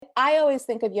I always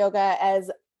think of yoga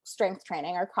as strength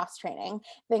training or cross training.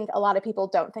 I think a lot of people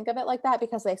don't think of it like that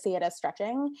because they see it as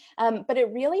stretching. But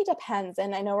it really depends.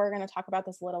 And I know we're going to talk about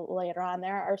this a little later on.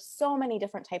 There are so many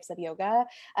different types of yoga.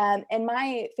 And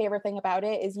my favorite thing about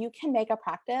it is you can make a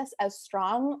practice as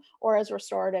strong or as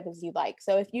restorative as you like.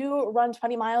 So if you run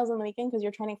 20 miles in the weekend because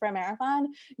you're training for a marathon,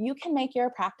 you can make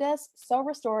your practice so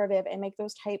restorative and make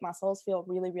those tight muscles feel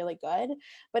really, really good.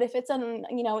 But if it's an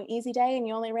easy day and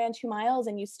you only ran 2 miles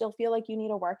and you still feel like you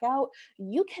need a workout,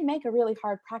 you can make a really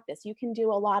hard practice. You can do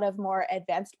a lot of more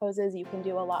advanced poses. You can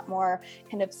do a lot more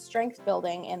kind of strength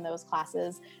building in those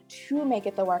classes to make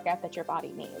it the workout that your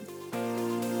body needs.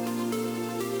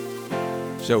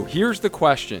 So here's the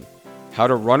question: how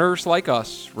do runners like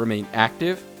us remain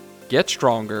active, get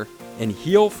stronger, and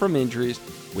heal from injuries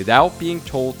without being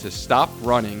told to stop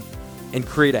running, and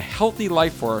create a healthy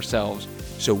life for ourselves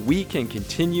so we can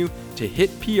continue to hit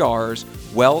PRs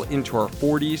well into our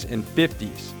 40s and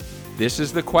 50s? This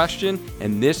is the question,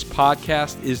 and this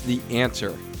podcast is the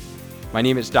answer. My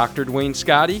name is Dr. Dwayne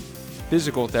Scotty,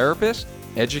 physical therapist,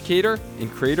 educator,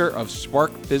 and creator of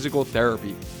Spark Physical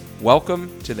Therapy.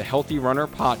 Welcome to the Healthy Runner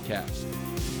Podcast.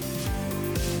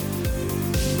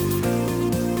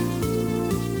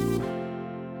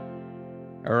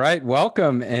 All right,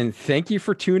 welcome, and thank you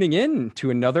for tuning in to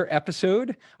another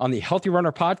episode on the Healthy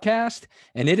Runner Podcast.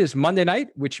 And it is Monday night,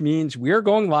 which means we are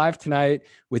going live tonight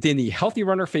within the Healthy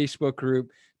Runner Facebook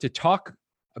group to talk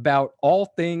about all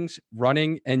things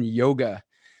running and yoga.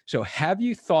 So have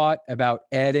you thought about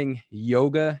adding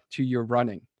yoga to your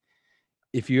running?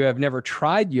 If you have never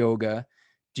tried yoga,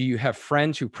 do you have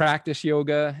friends who practice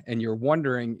yoga and you're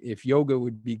wondering if yoga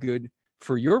would be good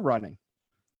for your running?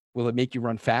 Will it make you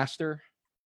run faster?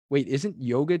 Wait, isn't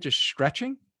yoga just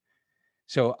stretching?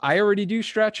 So I already do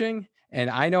stretching, and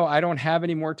I know I don't have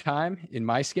any more time in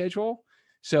my schedule.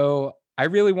 So I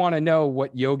really want to know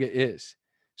what yoga is.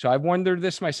 So I've wondered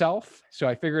this myself. So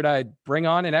I figured I'd bring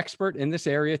on an expert in this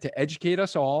area to educate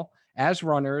us all as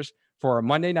runners for our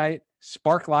Monday night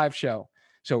Spark Live show.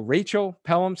 So Rachel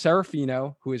Pelham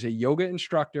Serafino, who is a yoga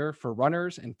instructor for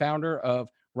runners and founder of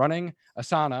Running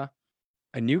Asana,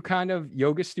 a new kind of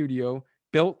yoga studio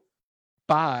built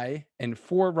by and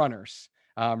for runners.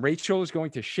 Rachel is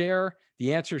going to share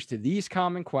the answers to these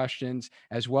common questions,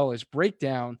 as well as break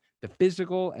down the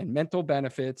physical and mental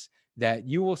benefits that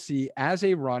you will see as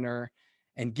a runner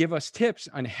and give us tips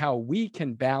on how we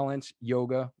can balance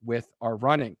yoga with our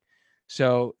running.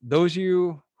 So those of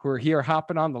you who are here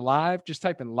hopping on the live, just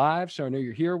type in live so I know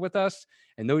you're here with us.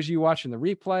 And those of you watching the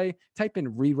replay, type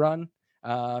in rerun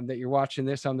that you're watching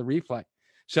this on the replay.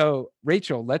 So,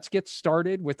 Rachel, let's get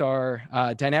started with our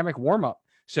dynamic warm-up.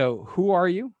 So who are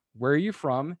you? Where are you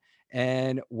from?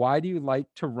 And why do you like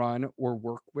to run or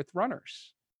work with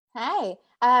runners? Hi.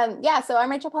 So I'm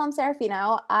Rachel Pelham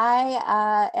Serafino.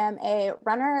 I am a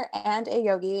runner and a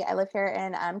yogi. I live here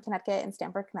in Connecticut, in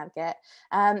Stamford, Connecticut.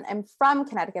 I'm from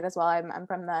Connecticut as well. I'm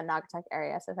from the Naugatuck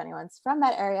area. So if anyone's from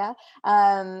that area,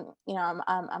 I'm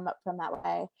up from that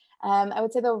way. I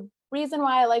would say the reason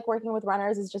why I like working with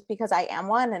runners is just because I am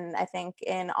one. And I think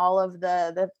in all of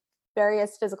the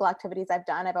various physical activities I've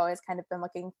done, I've always kind of been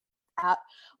looking at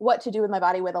what to do with my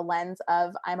body with a lens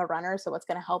of I'm a runner, so what's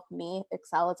going to help me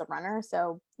excel as a runner.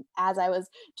 So as I was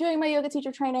doing my yoga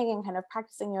teacher training and kind of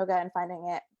practicing yoga and finding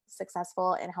it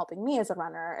successful in helping me as a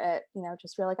runner, it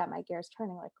just really got my gears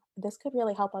turning, like this could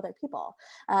really help other people.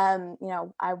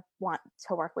 I want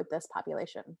to work with this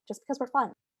population just because we're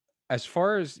fun. As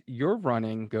far as your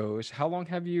running goes, how long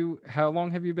have you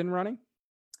been running?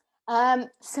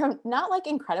 So not like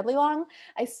incredibly long.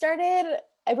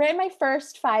 I ran my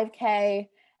first 5K.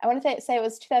 I want to say it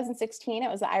was 2016.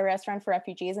 It was the IRS Run for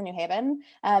Refugees in New Haven.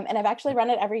 And I've actually run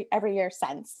it every year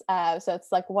since. So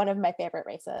it's like one of my favorite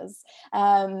races.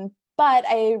 But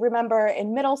I remember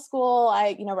in middle school,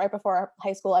 right before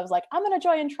high school, I was like, I'm going to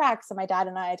join track. So my dad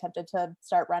and I attempted to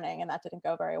start running, and that didn't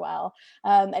go very well.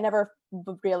 I never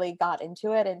really got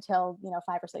into it until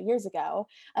 5 or so years ago,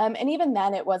 and even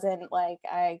then it wasn't like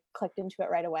I clicked into it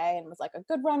right away and was like a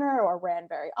good runner or ran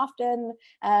very often.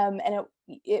 And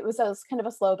it was kind of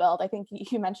a slow build. I think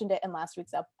you mentioned it in last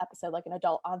week's episode, like an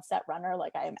adult onset runner.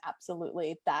 Like I am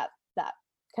absolutely that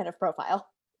kind of profile.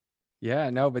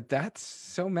 Yeah, no, but that's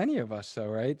so many of us though,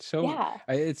 right? So Yeah.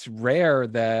 it's rare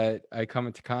that I come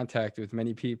into contact with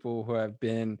many people who have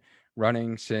been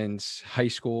running since high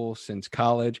school, since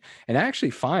college. And I actually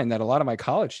find that a lot of my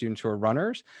college students who are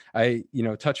runners, I,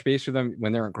 touch base with them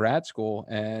when they're in grad school.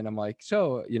 And I'm like,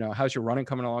 so, how's your running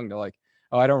coming along? They're like,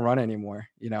 oh, I don't run anymore.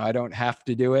 I don't have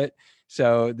to do it.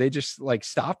 So they just like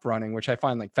stop running, which I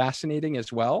find like fascinating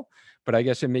as well. But I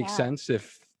guess it makes Yeah. sense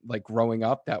if like growing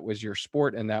up, that was your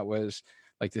sport and that was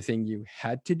like the thing you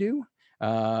had to do.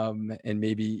 And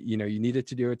maybe, you know, you needed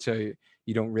to do it, so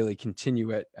you don't really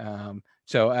continue it.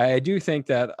 So I do think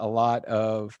that a lot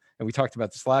of, and we talked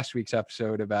about this last week's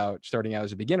episode about starting out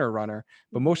as a beginner runner,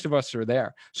 but most of us are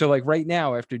there. So like right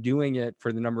now, after doing it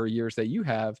for the number of years that you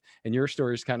have, and your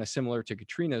story is kind of similar to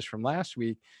Katrina's from last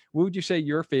week, what would you say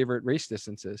your favorite race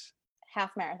distance is?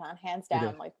 Half marathon, hands It is.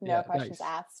 down, like no Yeah, questions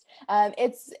nice.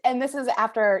 asked. And this is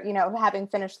after, you know, having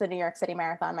finished the New York City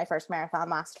Marathon, my first marathon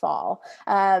last fall.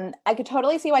 I could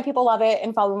totally see why people love it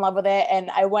and fall in love with it.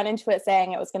 And I went into it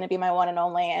saying it was going to be my one and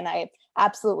only. And I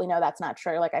absolutely know that's not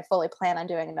true. Like I fully plan on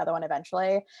doing another one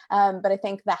eventually. But I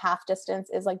think the half distance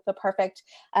is like the perfect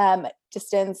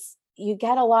distance. You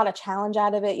get a lot of challenge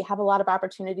out of it. You have a lot of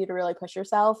opportunity to really push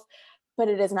yourself, but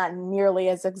it is not nearly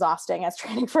as exhausting as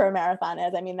training for a marathon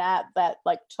is. I mean, that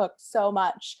like took so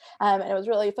much, and it was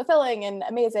really fulfilling and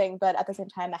amazing. But at the same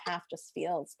time, the half just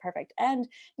feels perfect. And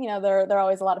you know, they're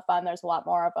always a lot of fun. There's a lot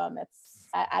more of them.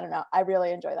 I don't know. I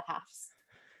really enjoy the halves.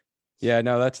 Yeah,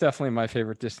 no, that's definitely my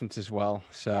favorite distance as well.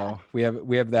 Yeah. So we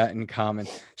have that in common.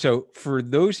 So for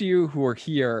those of you who are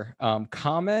here,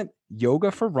 comment yoga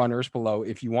for runners below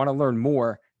if you want to learn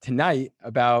more tonight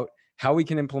about how we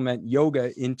can implement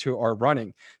yoga into our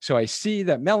running. So I see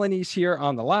that Melanie's here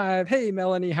on the live. Hey,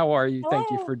 Melanie, how are you?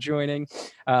 Thank you Hello. for joining.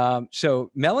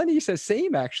 So Melanie says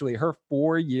same, actually, her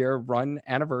 4-year run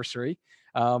anniversary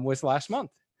was last month.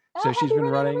 So Oh, she's happy been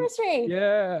run running. anniversary.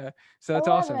 Yeah. So I that's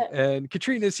love awesome. it. And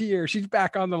Katrina's here. She's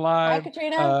back on the Hi, live.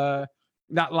 Katrina.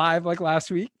 Not live like last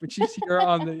week, but she's here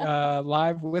on the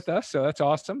live with us. So that's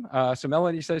awesome. So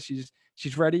Melanie says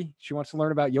she's ready. She wants to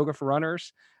learn about yoga for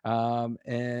runners.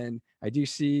 And I do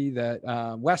see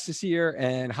that Wes is here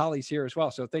and Holly's here as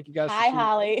well. So thank you guys for Hi, tuning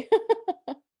Holly.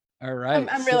 in. All right.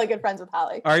 I'm really good friends with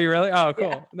Holly. Are you really? Oh,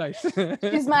 Yeah. cool. Nice.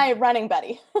 She's my running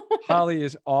buddy. Holly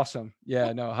is awesome.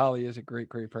 Yeah, no, Holly is a great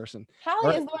person. All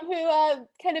Holly right. is the one who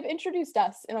kind of introduced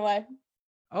us in a way.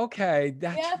 Okay,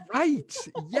 that's Yeah, right.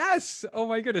 Yes. Oh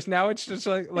my goodness. Now it's just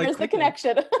like there's the clicking.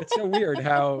 connection. It's so weird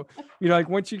how, you know, like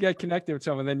once you get connected with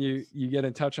someone, then you get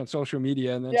in touch on social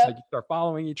media, and then it's like Yep. you start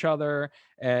following each other.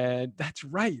 And that's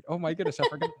right. Oh my goodness, I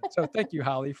forgot that. So thank you,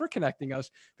 Holly, for connecting us,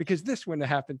 because this wouldn't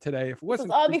have happened today if it This is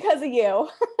wasn't all for you. because of you.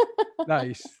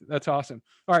 Nice. That's awesome.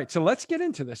 All right, so let's get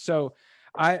into this. So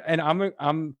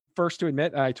I'm first to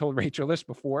admit, and I told Rachel this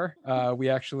before we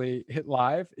actually hit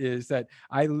live, is that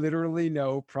I literally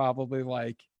know probably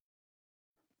like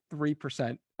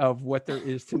 3% of what there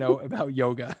is to know about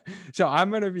yoga. So I'm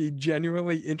going to be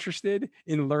genuinely interested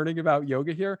in learning about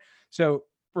yoga here. So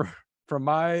from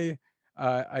my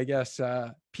I guess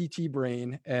PT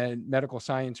brain and medical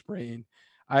science brain,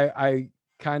 I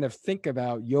kind of think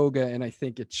about yoga and I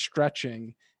think it's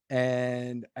stretching,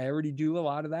 and I already do a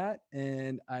lot of that,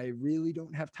 and I really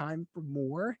don't have time for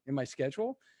more in my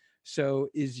schedule. So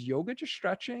is yoga just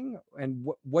stretching, and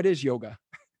what is yoga?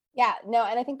 Yeah, no,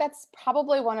 and I think that's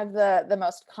probably one of the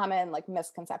most common like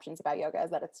misconceptions about yoga,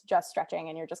 is that it's just stretching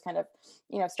and you're just kind of,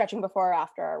 you know, stretching before or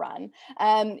after a run.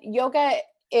 Yoga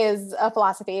is a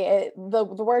philosophy. The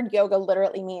word yoga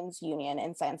literally means union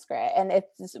in Sanskrit, and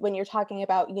it's when you're talking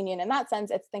about union in that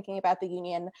sense, it's thinking about the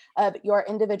union of your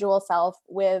individual self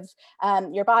with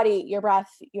your body, your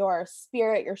breath, your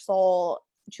spirit, your soul,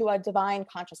 to a divine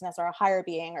consciousness or a higher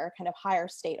being or kind of higher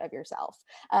state of yourself.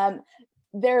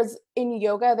 There's in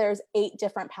yoga, there's 8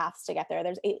 different paths to get there.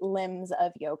 There's 8 limbs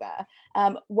of yoga.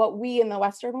 What we in the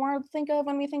Western world think of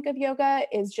when we think of yoga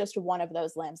is just one of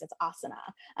those limbs. It's asana.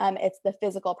 It's the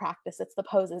physical practice. It's the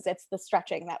poses. It's the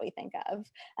stretching that we think of.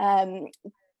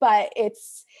 But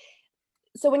it's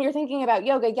so when you're thinking about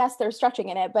yoga, yes, there's stretching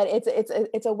in it, but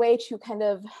it's a way to kind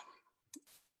of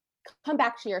come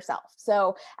back to yourself.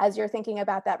 So as you're thinking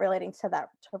about that, relating to that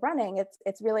to running,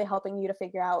 it's really helping you to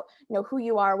figure out, you know, who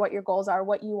you are, what your goals are,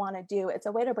 what you want to do. It's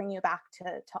a way to bring you back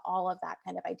to all of that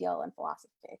kind of ideal and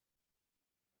philosophy.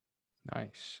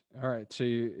 Nice. All right. So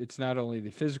it's not only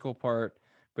the physical part,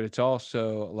 but it's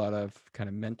also a lot of kind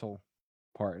of mental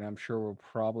part. And I'm sure we'll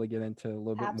probably get into a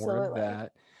little bit more of Absolutely.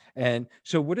 that. And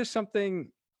so what is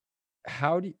something,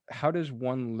 how does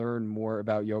one learn more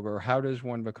about yoga, or how does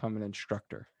one become an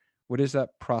instructor? What does that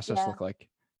process Yeah. look like?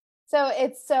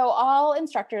 So all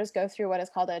instructors go through what is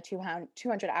called a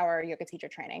 200-hour yoga teacher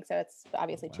training. So it's Oh,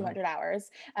 obviously wow. 200 hours.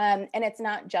 And it's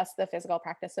not just the physical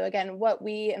practice. So again, what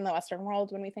we in the Western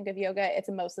world, when we think of yoga, it's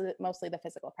mostly the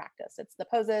physical practice. It's the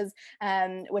poses,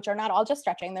 which are not all just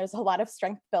stretching. There's a lot of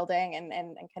strength building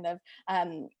and kind of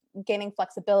gaining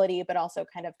flexibility, but also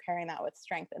kind of pairing that with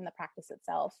strength in the practice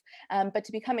itself. But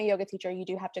to become a yoga teacher, you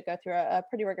do have to go through a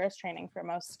pretty rigorous training for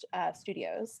most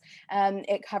studios.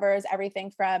 It covers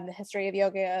everything from the history of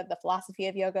yoga, the philosophy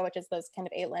of yoga, which is those kind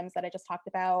of 8 limbs that I just talked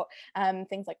about,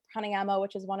 things like pranayama,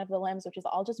 which is one of the limbs, which is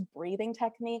all just breathing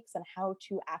techniques and how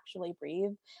to actually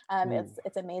breathe.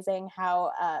 It's amazing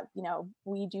how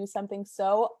we do something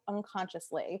so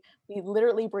unconsciously. We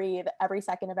literally breathe every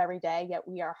second of every day, yet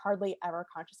we are hardly ever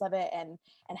conscious of it, and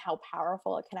how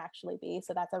powerful it can actually be.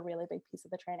 So that's a really big piece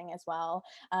of the training as well.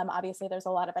 Obviously, there's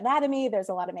a lot of anatomy. There's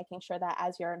a lot of making sure that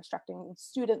as you're instructing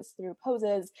students through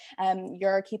poses,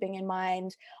 you're keeping in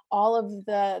mind all of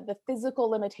the physical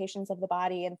limitations of the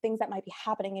body and things that might be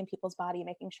happening in people's body,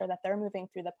 making sure that they're moving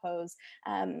through the pose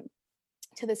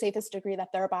to the safest degree that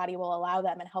their body will allow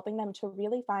them, and helping them to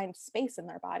really find space in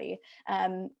their body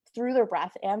through their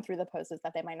breath and through the poses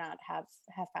that they might not have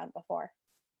found before.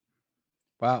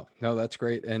 Wow. No, that's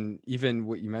great. And even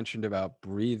what you mentioned about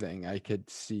breathing, I could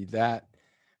see that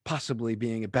possibly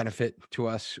being a benefit to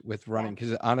us with running.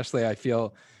 Because honestly, I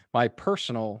feel my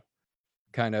personal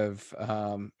kind of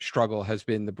struggle has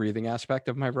been the breathing aspect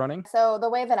of my running. So the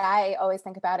way that I always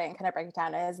think about it and kind of break it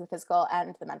down is the physical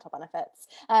and the mental benefits.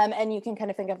 And you can kind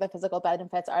of think of the physical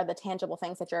benefits are the tangible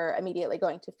things that you're immediately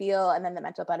going to feel. And then the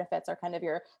mental benefits are kind of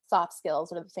your soft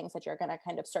skills, or the things that you're going to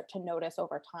kind of start to notice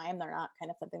over time. They're not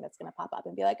kind of something that's going to pop up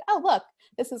and be like, oh, look,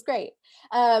 this is great.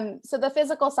 So the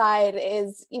physical side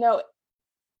is,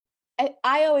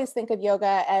 I always think of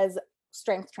yoga as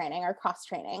strength training or cross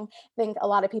training. I think a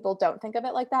lot of people don't think of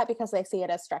it like that because they see it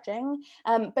as stretching.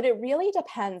 But it really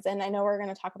depends. And I know we're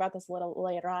going to talk about this a little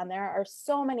later on. There are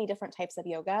so many different types of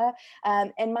yoga.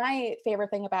 And my favorite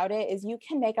thing about it is you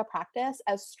can make a practice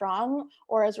as strong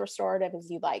or as restorative as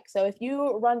you like. So if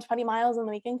you run 20 miles in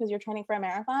the weekend because you're training for a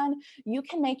marathon, you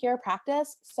can make your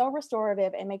practice so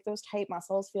restorative and make those tight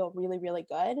muscles feel really, really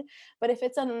good. But if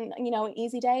it's an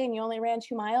easy day and you only ran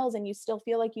 2 miles and you still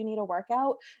feel like you need a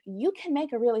workout, you can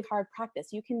make a really hard practice.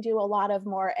 You can do a lot of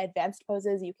more advanced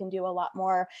poses. You can do a lot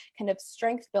more kind of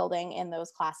strength building in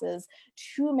those classes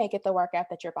to make it the workout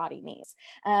that your body needs.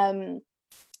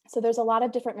 So there's a lot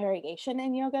of different variation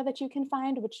in yoga that you can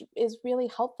find, which is really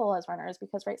helpful as runners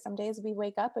because, right, some days we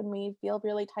wake up and we feel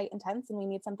really tight and tense and we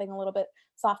need something a little bit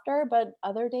softer, but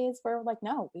other days we're like,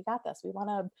 no, we got this. We want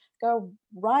to go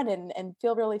run and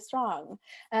feel really strong.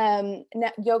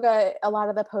 Yoga, a lot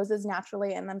of the poses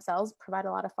naturally in themselves provide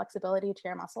a lot of flexibility to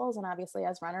your muscles. And obviously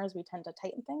as runners, we tend to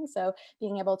tighten things. So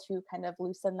being able to kind of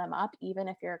loosen them up, even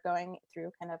if you're going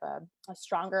through kind of a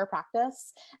stronger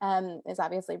practice, is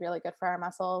obviously really good for our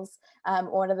muscles.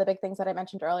 One of the big things that I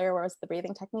mentioned earlier was the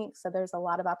breathing technique. So there's a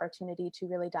lot of opportunity to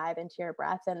really dive into your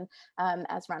breath. And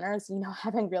as runners,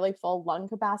 having really full lung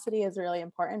capacity is really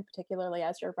important, particularly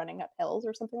as you're running up hills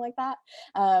or something like that.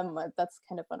 That's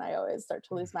kind of when I always start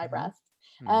to lose my breath.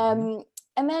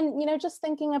 And then, just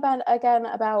thinking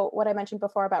about what I mentioned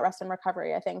before about rest and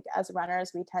recovery. I think as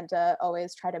runners, we tend to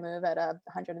always try to move at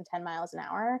 110 miles an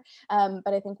hour.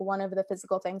 But I think one of the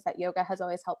physical things that yoga has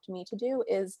always helped me to do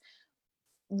is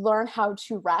learn how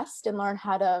to rest and learn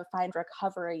how to find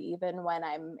recovery even when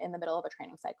I'm in the middle of a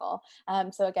training cycle.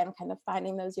 So again, kind of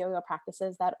finding those yoga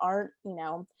practices that aren't,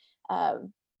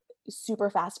 super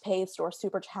fast paced or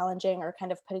super challenging or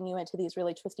kind of putting you into these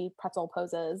really twisty pretzel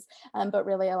poses, but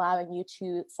really allowing you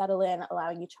to settle in,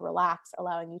 allowing you to relax,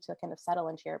 allowing you to kind of settle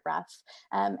into your breath,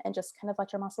 and just kind of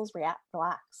let your muscles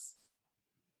relax.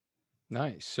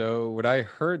 Nice. So what I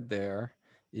heard there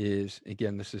is,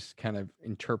 again, this is kind of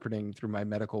interpreting through my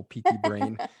medical PT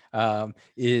brain,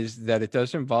 is that it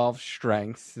does involve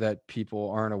strength that people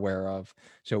aren't aware of.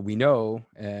 So we know,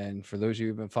 and for those of you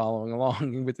who've been following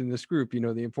along within this group,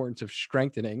 the importance of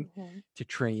strengthening to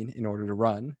train in order to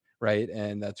run, right?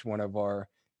 And that's one of our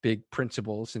big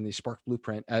principles in the Spark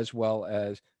Blueprint, as well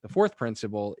as the fourth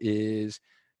principle is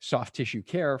soft tissue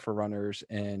care for runners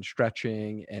and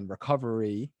stretching and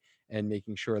recovery, and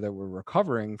making sure that we're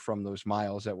recovering from those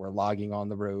miles that we're logging on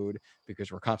the road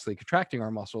because we're constantly contracting our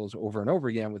muscles over and over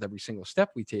again with every single step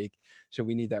we take. So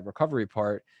we need that recovery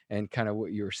part. And kind of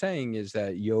what you're saying is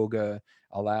that yoga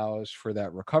allows for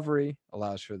that recovery,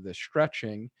 allows for the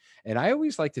stretching. And I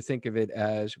always like to think of it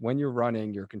as when you're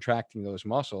running, you're contracting those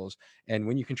muscles. And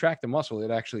when you contract the muscle,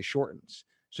 it actually shortens.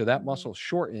 So that muscle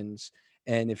shortens.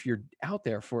 And if you're out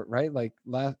there for it, right? Like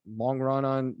long run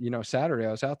on, Saturday, I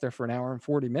was out there for an hour and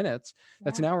 40 minutes.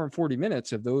 That's an hour and 40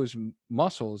 minutes of those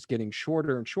muscles getting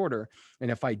shorter and shorter. And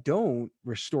if I don't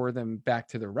restore them back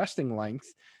to their resting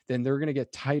length, then they're going to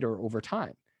get tighter over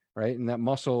time. right? And that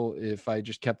muscle, if I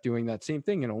just kept doing that same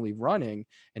thing and only running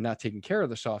and not taking care of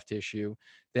the soft tissue,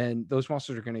 then those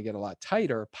muscles are going to get a lot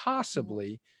tighter,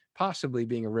 possibly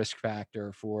being a risk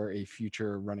factor for a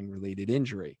future running related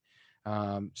injury.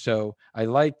 So I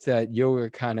like that yoga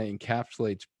kind of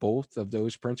encapsulates both of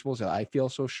those principles that I feel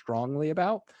so strongly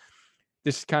about.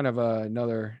 This is kind of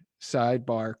another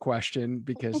sidebar question,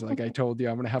 because like I told you,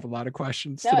 I'm going to have a lot of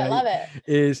questions No, I tonight, love it.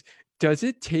 is, does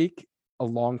it take a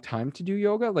long time to do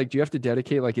yoga? Like, do you have to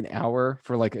dedicate like an hour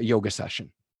for like a yoga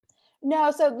session?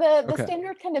 No, so the Okay.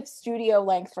 standard kind of studio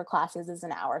length for classes is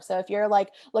an hour. So if you're like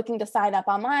looking to sign up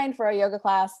online for a yoga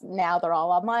class, now they're all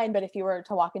online. But if you were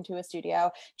to walk into a studio,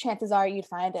 chances are you'd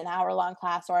find an hour-long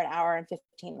class or an hour and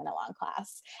 15-minute long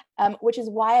class, which is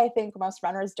why I think most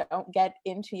runners don't get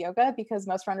into yoga, because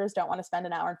most runners don't want to spend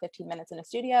an hour and 15 minutes in a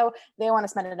studio. They want to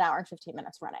spend an hour and 15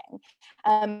 minutes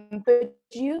running. But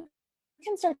you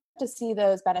can start to see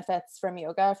those benefits from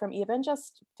yoga from even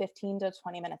just 15 to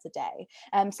 20 minutes a day.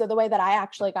 So the way that I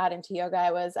actually got into yoga,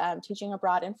 I was teaching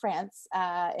abroad in France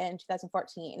in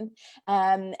 2014.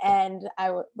 And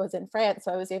was in France,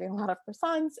 so I was eating a lot of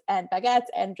croissants and baguettes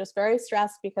and just very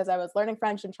stressed because I was learning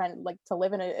French and trying like to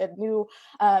live in a new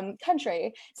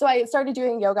country. So I started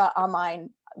doing yoga online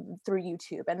through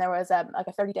YouTube, and there was like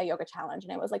a 30-day yoga challenge,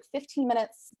 and it was like 15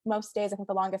 minutes most days. I think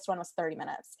the longest one was 30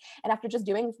 minutes. And after just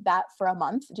doing that for a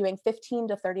month, doing 15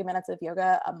 to 30 minutes of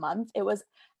yoga a month, it was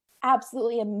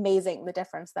absolutely amazing the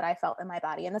difference that I felt in my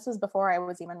body. And this was before I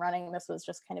was even running. This was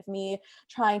just kind of me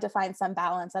trying to find some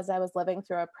balance as I was living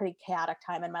through a pretty chaotic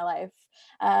time in my life.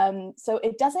 So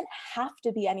it doesn't have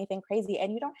to be anything crazy,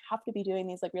 and you don't have to be doing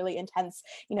these like really intense,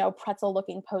 pretzel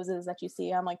looking poses that you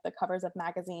see on like the covers of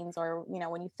magazines, or,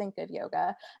 when you think of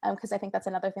yoga. Because I think that's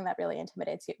another thing that really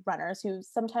intimidates runners, who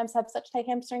sometimes have such tight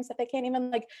hamstrings that they can't even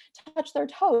like touch their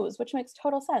toes, which makes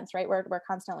total sense, right? We're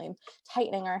constantly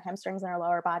tightening our hamstrings in our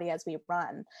lower body as we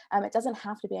run. It doesn't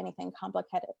have to be anything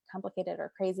complicated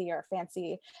or crazy or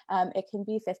fancy. It can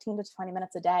be 15 to 20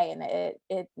 minutes a day, and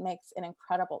it makes an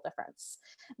incredible difference.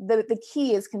 The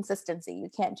key is consistency. You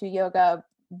can't do yoga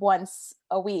once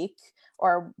a week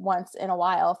or once in a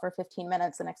while for 15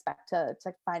 minutes and expect to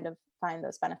find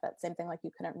those benefits. Same thing, like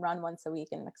you couldn't run once a week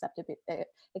and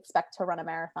expect to run a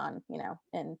marathon,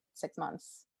 in 6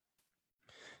 months.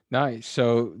 Nice.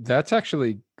 So that's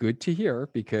actually good to hear,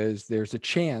 because there's a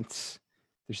chance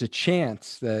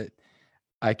that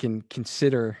I can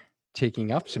consider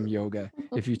taking up some yoga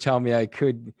if you tell me I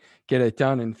could get it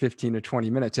done in 15 to 20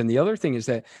 minutes. And the other thing is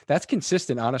that that's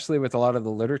consistent, honestly, with a lot of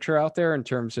the literature out there in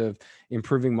terms of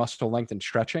improving muscle length and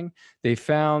stretching. They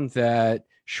found that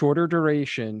shorter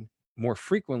duration more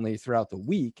frequently throughout the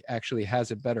week actually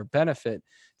has a better benefit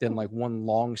than like one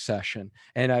long session.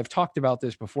 And I've talked about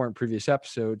this before in previous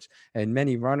episodes, and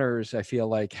many runners, I feel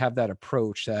like, have that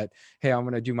approach that, hey, I'm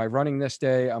going to do my running this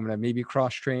day. I'm going to maybe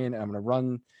cross train. I'm going to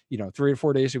run, 3 to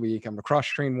 4 days a week. I'm going to cross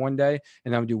train one day,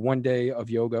 and I'm going to do one day of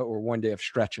yoga or one day of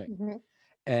stretching. Mm-hmm.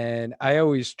 And I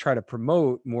always try to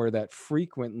promote more of that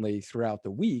frequently throughout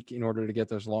the week in order to get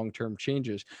those long-term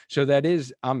changes. So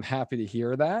I'm happy to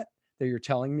hear that you're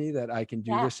telling me that I can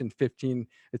do this in 15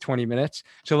 to 20 minutes.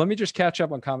 So let me just catch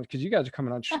up on comments, because you guys are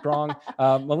coming on strong.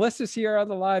 Melissa's here on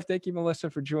the live. Thank you,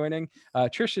 Melissa, for joining.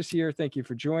 Trisha's here. Thank you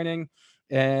for joining.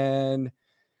 And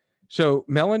so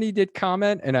Melanie did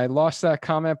comment, and I lost that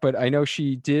comment, but I know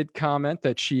she did comment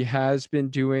that she has been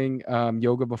doing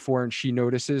yoga before, and she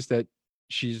notices that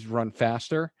she's run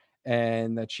faster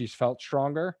and that she's felt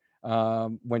stronger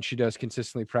when she does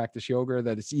consistently practice yoga,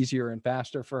 that it's easier and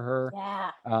faster for her. Yeah.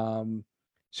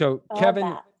 So I love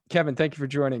that. Kevin, thank you for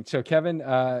joining. So Kevin,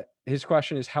 his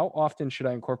question is, how often should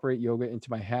I incorporate yoga into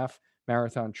my half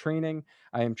marathon training?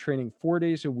 I am training 4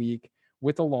 days a week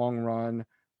with a long run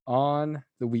on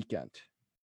the weekend.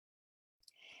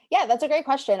 Yeah, that's a great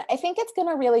question. I think it's going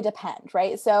to really depend,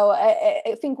 right? So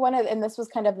I think and this was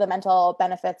kind of the mental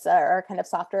benefits or kind of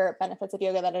softer benefits of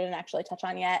yoga that I didn't actually touch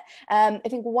on yet. I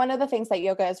think one of the things that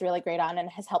yoga is really great on and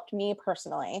has helped me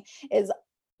personally is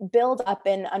build up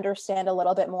and understand a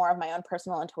little bit more of my own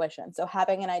personal intuition. So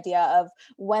having an idea of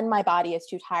when my body is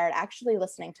too tired, actually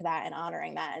listening to that and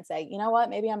honoring that and say, you know what,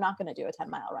 maybe I'm not going to do a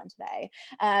 10-mile run today.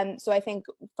 So I think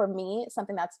for me,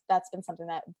 something that's been something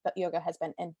that yoga has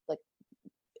been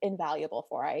invaluable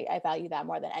for. I value that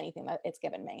more than anything that it's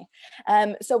given me.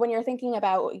 So when you're thinking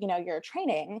about, your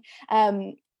training,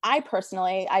 I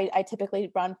personally, I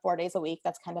typically run 4 days a week.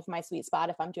 That's kind of my sweet spot.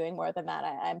 If I'm doing more than that,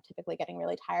 I'm typically getting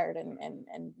really tired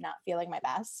and not feeling my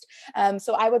best.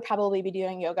 So I would probably be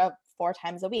doing yoga 4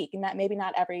 times a week, and that maybe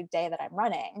not every day that I'm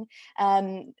running.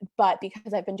 But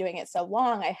because I've been doing it so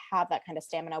long, I have that kind of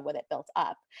stamina with it built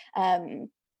up.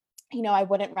 I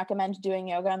wouldn't recommend doing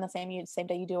yoga on the same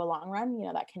day you do a long run.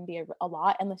 That can be a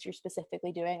lot unless you're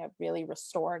specifically doing a really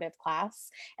restorative class.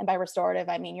 And by restorative,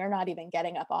 I mean you're not even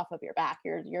getting up off of your back.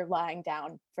 You're lying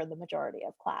down for the majority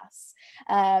of class.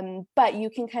 But you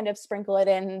can kind of sprinkle it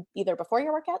in either before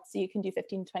your workout, so you can do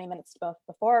 15 to 20 minutes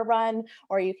before a run,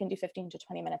 or you can do 15 to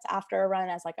 20 minutes after a run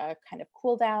as like a kind of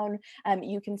cool down.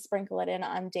 You can sprinkle it in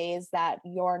on days that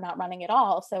you're not running at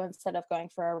all. So instead of going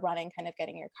for a running, kind of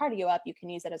getting your cardio up, you can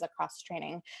use it as a cross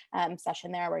training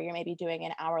session there, where you're maybe doing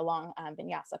an hour long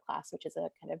vinyasa class, which is a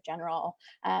kind of general,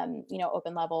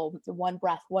 open level, one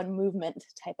breath, one movement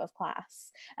type of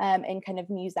class, and kind of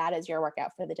use that as your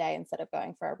workout for the day instead of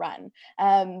going for a run.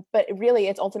 But really,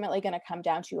 it's ultimately going to come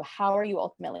down to how are you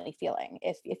ultimately feeling.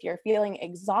 If you're feeling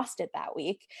exhausted that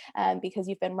week because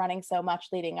you've been running so much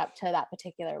leading up to that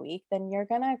particular week, then you're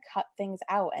going to cut things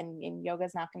out, and yoga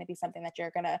is not going to be something that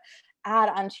you're going to add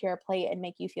onto your plate and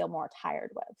make you feel more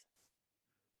tired with.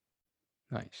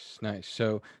 Nice, nice.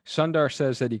 So Sundar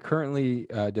says that he currently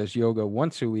does yoga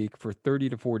once a week for 30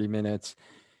 to 40 minutes.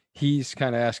 He's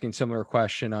kind of asking similar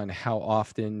question on how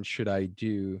often should I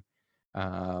do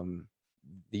the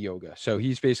yoga. So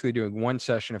he's basically doing one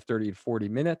session of 30 to 40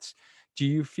 minutes. Do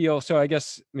you feel, so I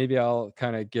guess maybe I'll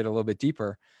kind of get a little bit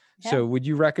deeper. Yeah. So would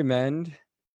you recommend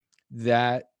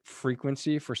that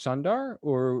frequency for Sundar,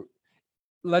 or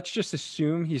let's just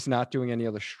assume he's not doing any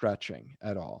other stretching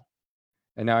at all?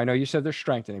 And now I know you said they're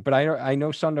strengthening, but I know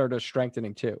Sundar does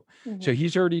strengthening too. So Mm-hmm.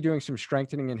 he's already doing some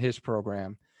strengthening in his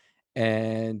program.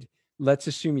 And let's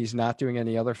assume he's not doing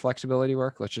any other flexibility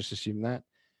work. Let's just assume that.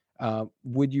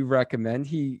 Would you recommend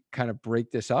he kind of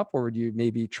break this up, or would you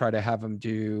maybe try to have him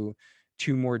do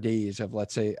 2 more days of,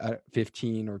 let's say, a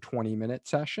 15 or 20-minute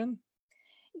session?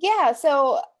 Yeah,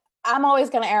 so I'm always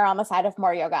going to err on the side of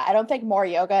more yoga. I don't think more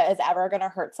yoga is ever going to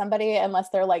hurt somebody unless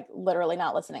they're like literally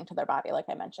not listening to their body, like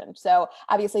I mentioned. So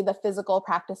obviously the physical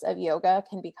practice of yoga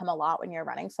can become a lot when you're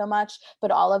running so much,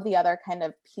 but all of the other kind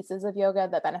of pieces of yoga,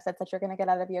 the benefits that you're going to get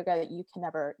out of yoga, you can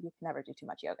never do too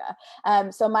much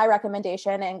yoga. So my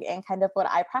recommendation and kind of what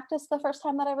I practiced the first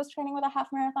time that I was training with a half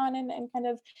marathon and kind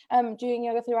of doing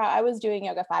yoga throughout, I was doing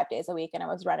yoga 5 days a week and I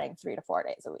was running 3 to 4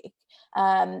 days a week.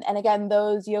 And again,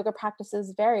 those yoga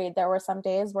practices varied. There were some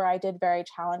days where I did very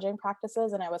challenging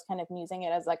practices and I was kind of using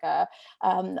it as like a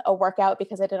workout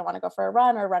because I didn't want to go for a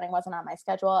run or running wasn't on my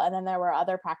schedule. And then there were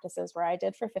other practices where I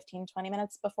did for 15, 20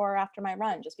 minutes before or after my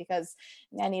run, just because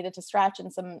I needed to stretch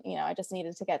and I just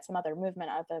needed to get some other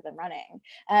movement other than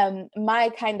running. My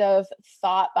kind of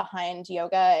thought behind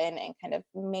yoga and kind of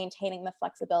maintaining the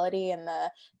flexibility and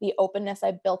the openness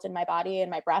I built in my body and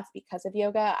my breath because of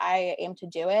yoga, I aim to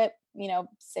do it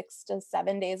 6 to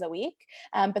 7 days a week,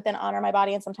 but then honor my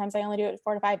body, and sometimes I only do it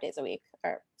 4 to 5 days a week,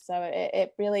 or so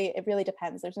it really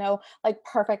depends. There's no like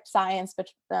perfect science, but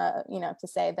to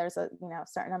say there's a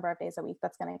certain number of days a week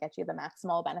that's going to get you the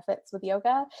maximal benefits with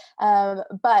yoga.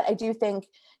 But I do think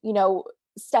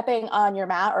stepping on your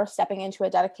mat or stepping into a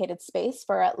dedicated space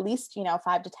for at least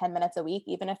 5 to 10 minutes a week,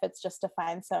 even if it's just to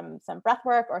find some breath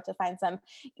work or to find some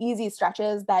easy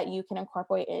stretches that you can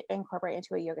incorporate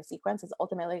into a yoga sequence, is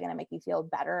ultimately going to make you feel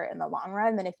better in the long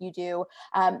run than if you do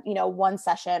one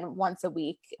session once a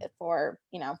week for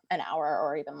an hour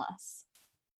or even less.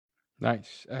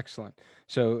 Nice. Excellent.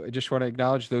 So I just want to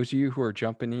acknowledge those of you who are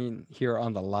jumping in here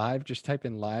on the live. Just type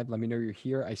in live. Let me know you're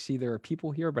here. I see there are people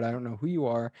here, but I don't know who you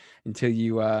are until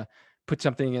you put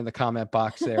something in the comment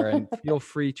box there. And feel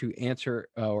free to answer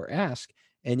or ask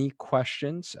any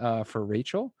questions for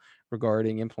Rachel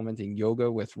regarding implementing yoga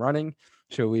with running.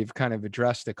 So we've kind of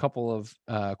addressed a couple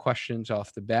of questions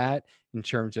off the bat in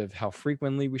terms of how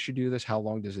frequently we should do this. How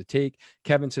long does it take?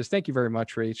 Kevin says, thank you very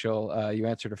much, Rachel. You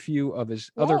answered a few of his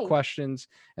other Yay. questions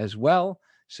as well.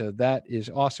 So that is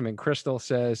awesome. And Crystal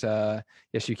says,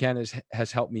 yes, you can,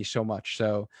 has helped me so much.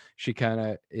 So she kind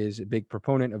of is a big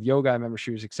proponent of yoga. I remember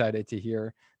she was excited to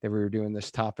hear that we were doing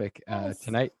this topic Yes.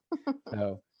 tonight.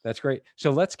 So that's great.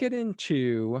 So let's get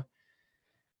into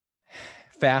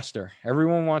faster.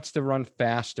 Everyone wants to run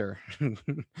faster,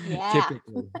 Yeah.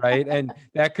 typically, right? And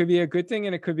that could be a good thing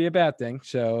and it could be a bad thing.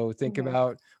 So think Mhm.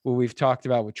 about what we've talked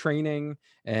about with training,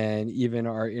 and even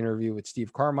our interview with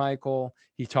Steve Carmichael.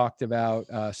 He talked about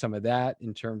some of that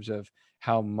in terms of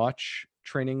how much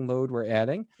training load we're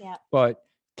adding. Yeah. But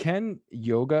can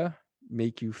yoga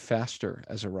make you faster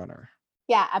as a runner?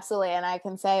 Yeah, absolutely. And I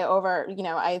can say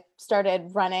I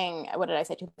started running, what did I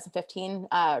say, 2015,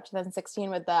 2016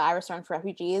 with the Iris Run for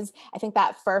Refugees. I think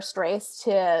that first race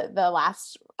to the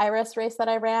last Iris race that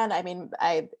I ran, I mean,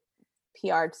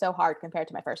 PR'd so hard compared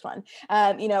to my first one.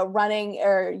 Running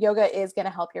or yoga is going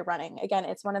to help your running. Again,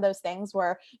 it's one of those things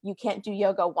where you can't do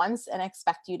yoga once and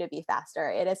expect you to be faster.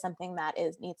 It is something that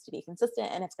needs to be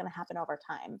consistent, and it's going to happen over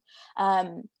time.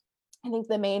 I think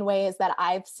the main ways that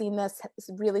I've seen this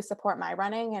really support my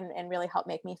running and really help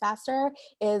make me faster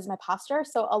is my posture.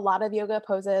 So a lot of yoga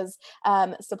poses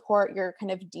support your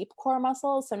kind of deep core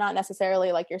muscles. So not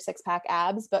necessarily like your six-pack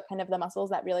abs, but kind of the muscles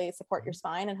that really support your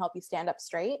spine and help you stand up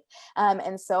straight.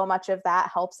 And so much of that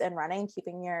helps in running,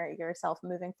 keeping yourself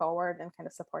moving forward and kind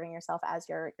of supporting yourself as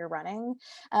you're running.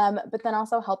 But then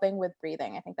also helping with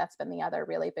breathing. I think that's been the other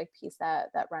really big piece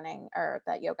that running or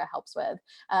that yoga helps with.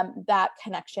 That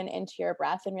connection into your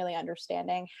breath and really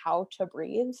understanding how to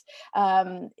breathe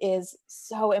is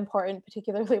so important,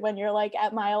 particularly when you're like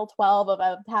at mile 12 of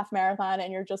a half marathon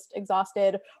and you're just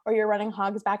exhausted, or you're running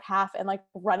hogs back half and like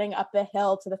running up the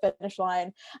hill to the finish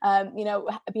line.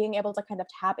 Being able to kind of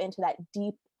tap into that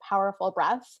deep, powerful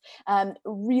breath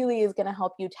really is going to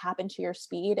help you tap into your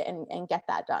speed and get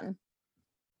that done.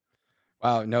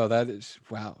 Wow, no,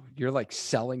 wow. You're like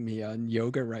selling me on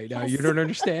yoga right now. Yes. You don't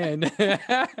understand.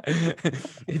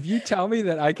 If you tell me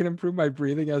that I can improve my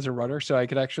breathing as a runner so I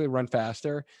could actually run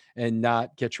faster and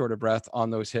not get short of breath on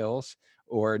those hills,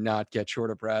 or not get short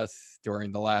of breath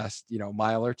during the last,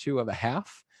 mile or two of a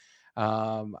half,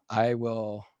 I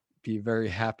will be a very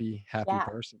happy Yeah.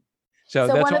 person. So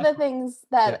So that's one of the awesome. things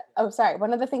Yeah.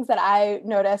 one of the things that I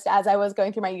noticed as I was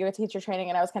going through my yoga teacher training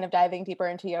and I was kind of diving deeper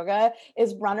into yoga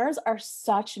is runners are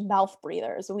such mouth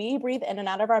breathers. We breathe in and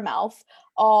out of our mouth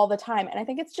all the time. And I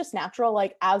think it's just natural.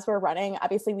 Like as we're running,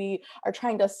 obviously we are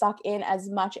trying to suck in as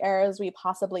much air as we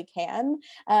possibly can.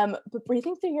 But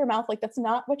breathing through your mouth, like that's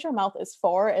not what your mouth is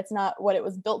for. It's not what it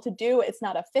was built to do. It's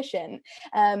not efficient.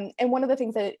 And one of the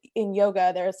things that in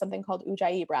yoga, there is something called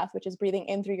Ujjayi breath, which is breathing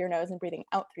in through your nose and breathing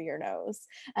out through your nose.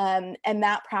 And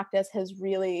that practice has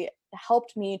really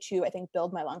helped me to, I think,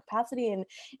 build my lung capacity and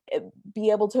be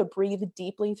able to breathe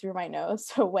deeply through my nose.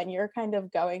 So when you're kind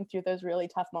of going through those really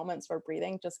tough moments where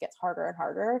breathing just gets harder and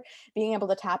harder, being able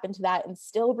to tap into that and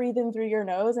still breathe in through your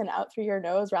nose and out through your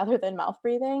nose rather than mouth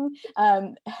breathing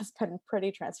has been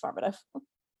pretty transformative.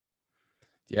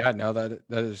 Yeah, no, that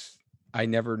is, I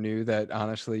never knew that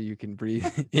honestly you can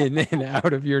breathe in and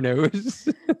out of your nose.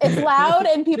 It's loud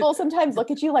and people sometimes look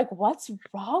at you like, what's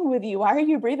wrong with you? Why are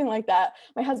you breathing like that?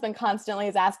 My husband constantly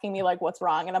is asking me like, what's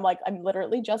wrong? And I'm like, I'm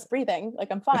literally just breathing. Like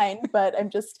I'm fine, but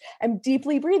I'm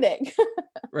deeply breathing.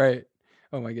 Right.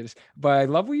 Oh my goodness. But I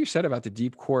love what you said about the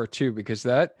deep core too, because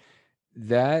that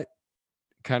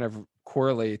kind of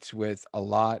correlates with a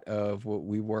lot of what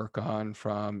we work on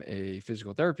from a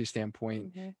physical therapy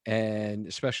standpoint, Mhm. and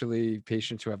especially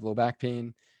patients who have low back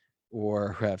pain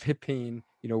or who have hip pain.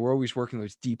 We're always working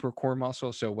those deeper core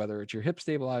muscles. So whether it's your hip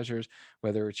stabilizers,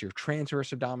 whether it's your transverse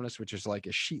abdominis, which is like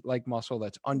a sheet-like muscle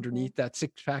that's Mhm. underneath that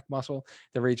six-pack muscle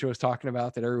that Rachel was talking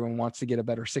about, that everyone wants to get a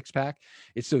better six-pack.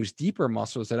 It's those deeper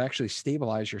muscles that actually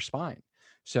stabilize your spine.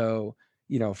 So,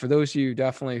 for those of you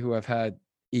definitely who have had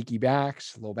achy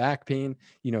backs, low back pain,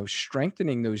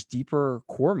 strengthening those deeper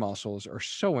core muscles are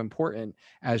so important,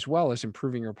 as well as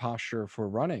improving your posture for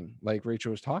running, like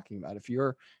Rachel was talking about. If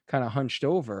you're kind of hunched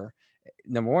over,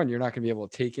 number one, you're not going to be able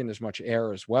to take in as much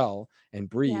air as well and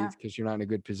breathe Yeah. because you're not in a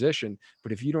good position.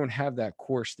 But if you don't have that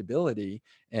core stability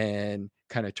and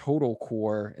kind of total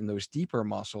core and those deeper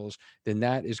muscles, then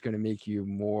that is going to make you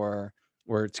more,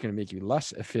 or it's going to make you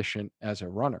less efficient as a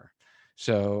runner.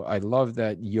 So I love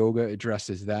that yoga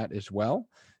addresses that as well.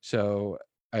 So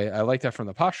I like that from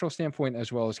the postural standpoint,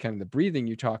 as well as kind of the breathing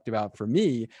you talked about. For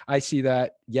me, I see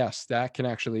that, yes, that can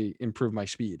actually improve my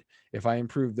speed. If I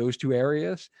improve those two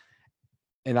areas,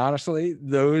 and honestly,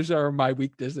 those are my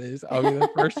weaknesses. I'll be the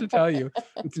first to tell you,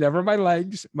 it's never my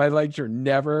legs. My legs are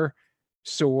never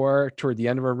sore toward the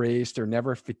end of a race. They're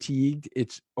never fatigued.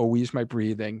 It's always my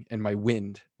breathing and my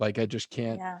wind. Like I just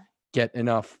can't Yeah. get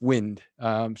enough wind.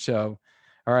 So,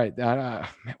 all right,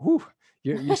 whew,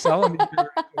 you're selling me.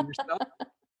 You're selling.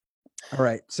 All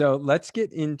right, so let's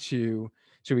get into.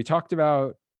 So we talked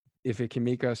about if it can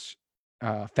make us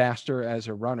faster as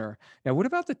a runner. Now, what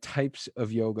about the types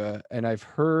of yoga? And I've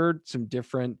heard some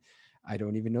different. I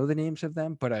don't even know the names of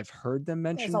them, but I've heard them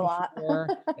There's mentioned a lot. before.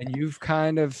 And you've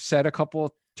kind of said a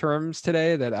couple terms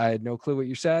today that I had no clue what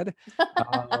you said.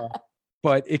 Uh,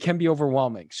 but it can be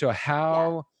overwhelming. So Yeah.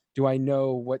 how do I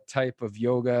know what type of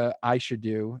yoga I should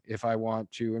do if I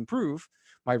want to improve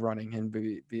my running and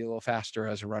be a little faster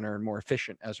as a runner and more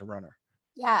efficient as a runner?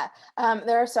 Yeah,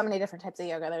 there are so many different types of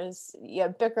yoga. There's,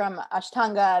 Bikram,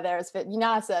 Ashtanga, there's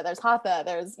Vinyasa, there's Hatha,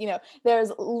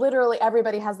 there's literally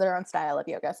everybody has their own style of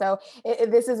yoga. So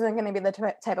this isn't going to be the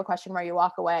type of question where you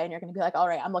walk away and you're going to be like, all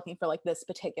right, I'm looking for like this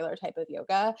particular type of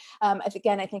yoga.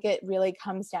 Again, I think it really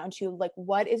comes down to like,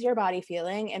 what is your body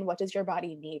feeling and what does your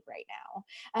body need right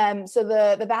now? So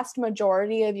the vast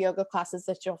majority of yoga classes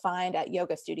that you'll find at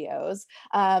yoga studios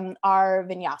are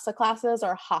Vinyasa classes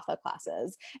or Hatha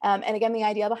classes. And again, the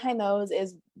idea behind those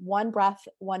is one breath,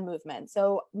 one movement.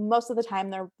 So most of the time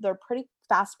they're pretty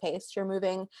fast paced. You're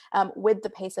moving with the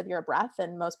pace of your breath,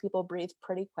 and most people breathe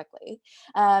pretty quickly.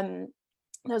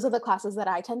 Those are the classes that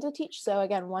I tend to teach. So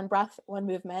again, one breath, one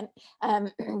movement.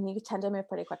 You tend to move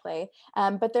pretty quickly.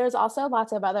 But there's also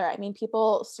lots of other, I mean,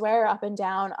 people swear up and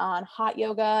down on hot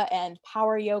yoga and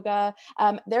power yoga.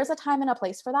 There's a time and a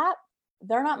place for that.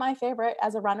 They're not my favorite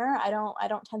as a runner. I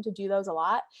don't tend to do those a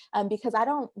lot because I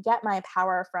don't get my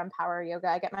power from power yoga.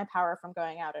 I get my power from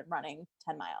going out and running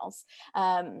 10 miles.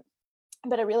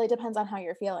 But it really depends on how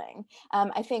you're feeling.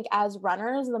 I think as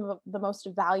runners, the most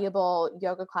valuable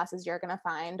yoga classes you're going to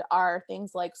find are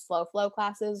things like slow flow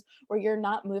classes, where you're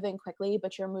not moving quickly,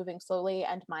 but you're moving slowly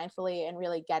and mindfully and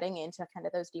really getting into kind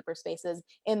of those deeper spaces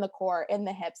in the core, in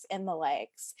the hips, in the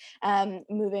legs,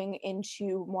 moving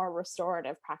into more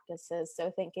restorative practices.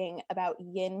 So thinking about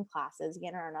yin classes,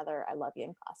 yin are another, I love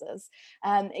yin classes.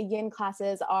 Yin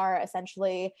classes are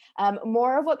essentially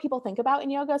more of what people think about in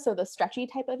yoga. So the stretchy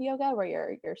type of yoga where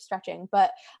you're stretching,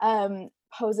 but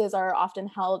poses are often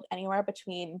held anywhere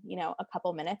between, a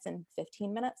couple minutes and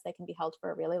 15 minutes. They can be held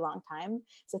for a really long time.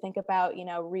 So think about,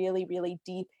 really, really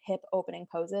deep hip opening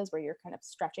poses where you're kind of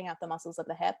stretching out the muscles of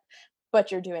the hip,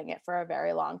 but you're doing it for a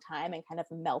very long time and kind of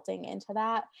melting into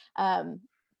that.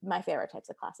 My favorite types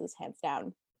of classes, hands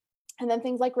down. And then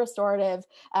things like restorative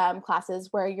classes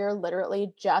where you're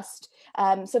literally just,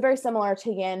 so very similar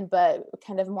to yin, but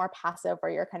kind of more passive,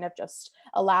 where you're kind of just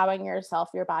allowing your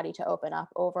body to open up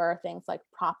over things like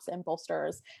props and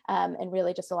bolsters, and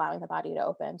really just allowing the body to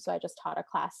open. So I just taught a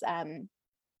class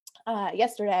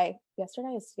yesterday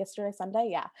Sunday,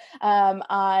 yeah,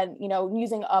 on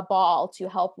using a ball to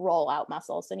help roll out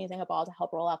muscles. So using a ball to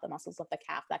help roll out the muscles of the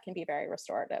calf, that can be very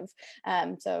restorative.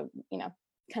 So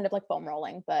kind of like foam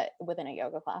rolling, but within a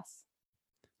yoga class.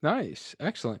 Nice.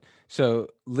 Excellent. So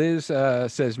Liz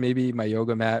says maybe my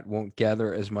yoga mat won't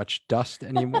gather as much dust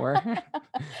anymore.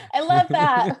 I love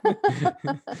that.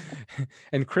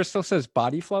 And Crystal says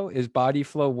body flow. Is body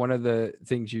flow one of the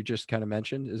things you just kind of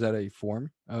mentioned? Is that a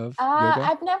form of yoga?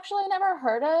 I've actually never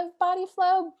heard of body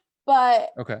flow,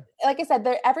 but Okay. like I said,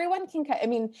 everyone can, I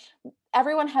mean,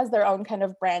 everyone has their own kind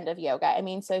of brand of yoga. I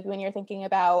mean, so when you're thinking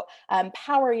about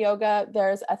power yoga,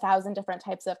 there's 1,000 different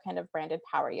types of kind of branded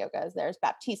power yogas. There's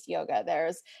Baptiste yoga,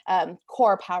 there's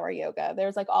core power yoga.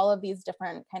 There's like all of these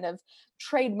different kind of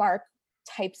trademark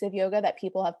types of yoga that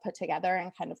people have put together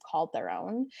and kind of called their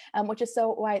own, which is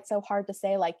why it's so hard to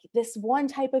say like this one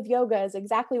type of yoga is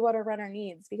exactly what a runner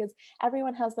needs, because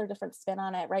everyone has their different spin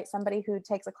on it, right? Somebody who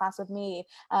takes a class with me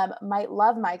might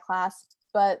love my class,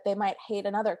 but they might hate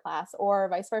another class, or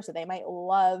vice versa. They might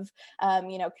love,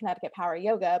 Connecticut Power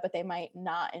Yoga, but they might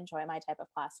not enjoy my type of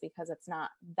class because it's not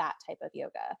that type of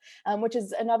yoga, which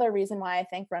is another reason why I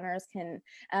think runners can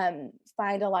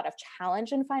find a lot of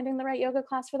challenge in finding the right yoga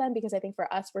class for them, because I think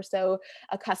for us, we're so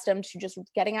accustomed to just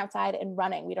getting outside and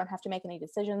running. We don't have to make any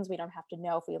decisions. We don't have to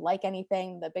know if we like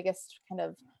anything. The biggest kind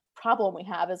of problem we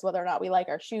have is whether or not we like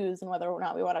our shoes and whether or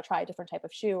not we want to try a different type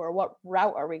of shoe, or what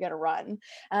route are we going to run.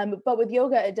 But with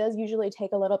yoga, it does usually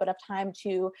take a little bit of time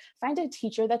to find a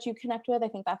teacher that you connect with. I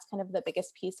think that's kind of the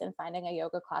biggest piece in finding a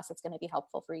yoga class that's going to be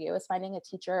helpful for you, is finding a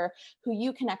teacher who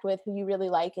you connect with, who you really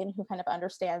like, and who kind of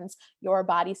understands your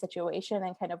body situation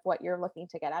and kind of what you're looking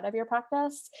to get out of your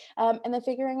practice. And then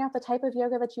figuring out the type of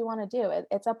yoga that you want to do.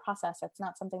 It's a process. It's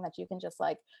not something that you can just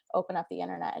like open up the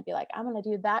internet and be like, I'm going to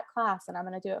do that class and I'm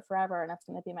going to do it forever and it's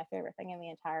going to be my favorite thing in the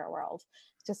entire world.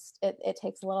 Just it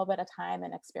takes a little bit of time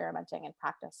and experimenting and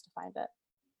practice to find it.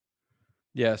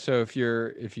 Yeah. So if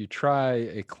you try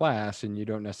a class and you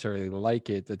don't necessarily like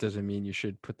it, that doesn't mean you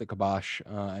should put the kibosh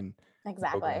on yoga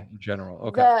Exactly. in general.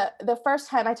 Okay. The first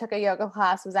time I took a yoga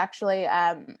class was actually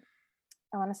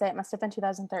I want to say it must have been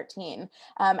 2013.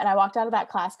 And I walked out of that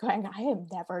class going, I am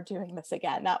never doing this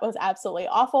again. That was absolutely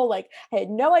awful. Like I had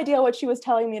no idea what she was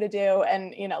telling me to do.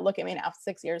 And, look at me now,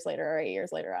 6 years later or 8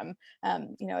 years later, I'm,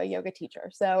 a yoga teacher.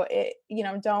 So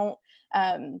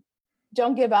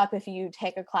don't give up if you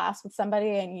take a class with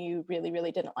somebody and you really,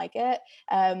 really didn't like it.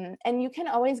 And you can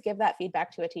always give that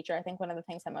feedback to a teacher. I think one of the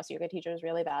things that most yoga teachers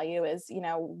really value is,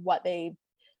 what they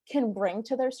can bring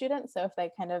to their students. So if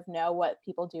they kind of know what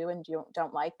people do and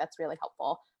don't like, that's really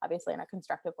helpful, obviously in a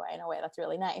constructive way, in a way that's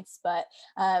really nice. But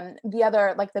the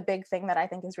other, like the big thing that I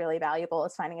think is really valuable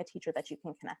is finding a teacher that you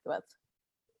can connect with.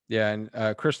 Yeah,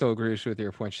 and Crystal agrees with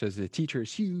your point. She says the teacher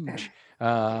is huge.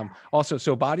 Yeah. Also,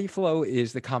 so Body Flow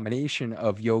is the combination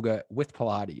of yoga with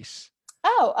Pilates.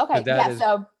 Oh, So okay. that Yeah. is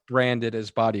So branded as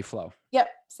Body Flow. yep.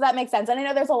 So that makes sense. And I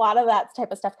know there's a lot of that type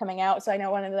of stuff coming out. So I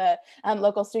know one of the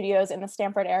local studios in the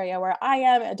Stamford area where I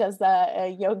am, it does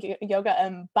the yoga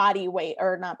and body weight,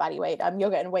 or not body weight,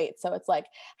 yoga and weight. So it's like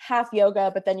half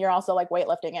yoga, but then you're also like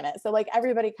weightlifting in it. So like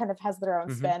everybody kind of has their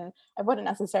own spin. I wouldn't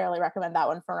necessarily recommend that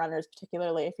one for runners,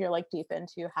 particularly if you're like deep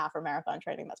into half or marathon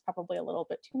training. That's probably a little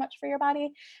bit too much for your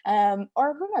body.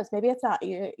 Or who knows, maybe it's not.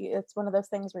 It's one of those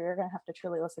things where you're going to have to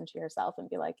truly listen to yourself and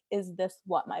be like, is this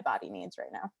what my body needs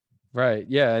right now? Right.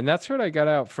 Yeah. And that's what I got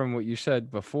out from what you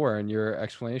said before. And your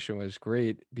explanation was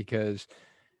great, because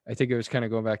I think it was kind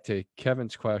of going back to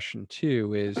Kevin's question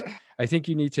too, is I think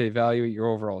you need to evaluate your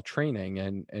overall training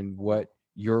and what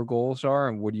your goals are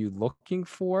and what are you looking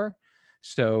for.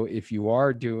 So if you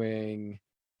are doing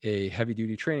a heavy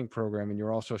duty training program and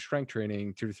you're also strength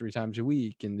training 2 to 3 times a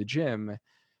week in the gym,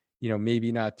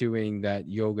 maybe not doing that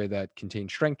yoga that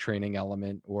contains strength training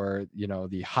element, or,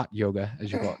 the hot yoga,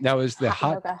 as you call it. Now, is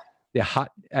Hot yoga. the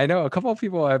hot, I know a couple of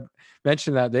people have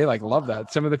mentioned that they like love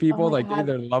that. Some of the Oh people my like God.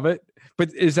 either love it,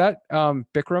 but is that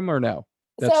Bikram or no?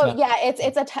 That's So not. yeah,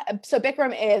 so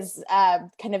Bikram is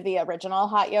kind of the original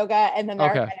hot yoga, and then there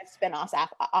are Okay. kind of spin-offs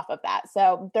off of that.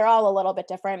 So they're all a little bit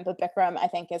different, but Bikram I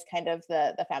think is kind of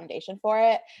the foundation for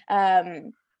it.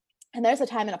 And there's a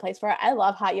time and a place for it. I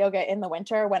love hot yoga in the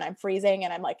winter when I'm freezing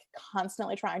and I'm like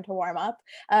constantly trying to warm up.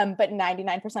 But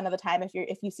 99% of the time, if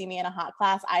you see me in a hot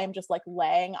class, I am just like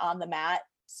laying on the mat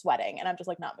sweating and I'm just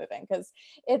like not moving, because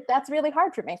that's really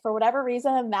hard for me for whatever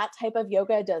reason. That type of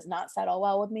yoga does not settle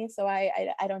well with me, so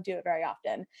I don't do it very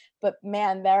often. But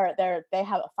man, they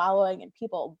have a following and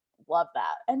people love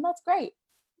that, and that's great.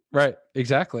 Right.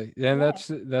 Exactly. And Yeah,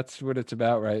 that's what it's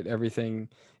about, right? Everything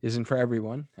isn't for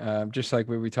everyone. Just like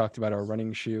when we talked about our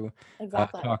running shoe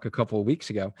exactly. talk a couple of weeks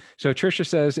ago. So Trisha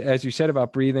says, as you said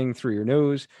about breathing through your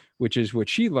nose, which is what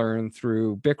she learned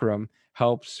through Bikram,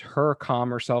 helps her calm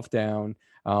herself down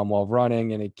while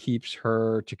running, and it keeps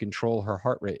her to control her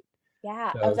heart rate.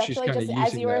 Yeah, I So was she's actually kind of just, as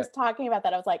using you were that. talking about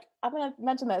that, I was like, I'm going to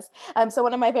mention this. So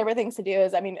one of my favorite things to do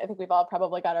is, I mean, I think we've all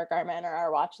probably got our Garmin or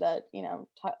our watch that,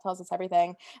 tells us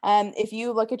everything. If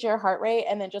you look at your heart rate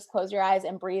and then just close your eyes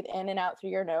and breathe in and out through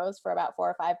your nose for about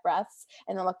 4 or 5 breaths,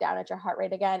 and then look down at your heart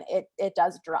rate again, it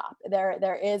does drop.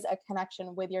 There is a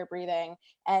connection with your breathing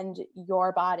and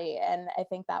your body. And I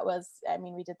think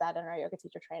we did that in our yoga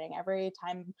teacher training every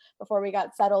time before we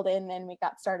got settled in and we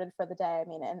got started for the day. I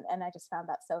mean, and I just found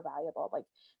that so valuable. Like,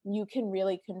 you can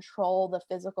really control the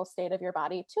physical state of your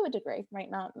body to a degree,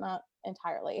 right? Not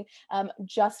entirely,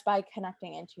 just by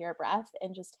connecting into your breath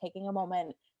and just taking a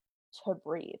moment to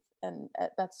breathe. And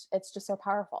it's just so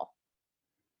powerful.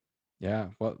 Yeah,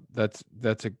 well, that's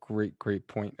a great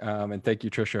point. And thank you,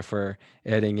 Trisha, for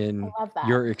adding I in love that.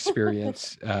 your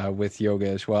experience with yoga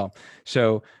as well.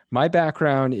 So my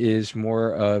background is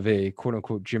more of a quote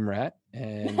unquote gym rat,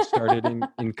 and started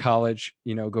in college,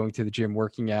 going to the gym,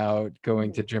 working out,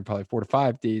 going to the gym probably 4 to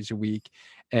 5 days a week,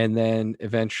 and then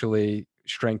eventually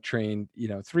strength trained,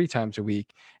 3 times a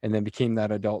week, and then became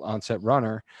that adult onset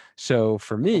runner. So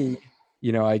for me,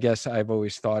 I guess I've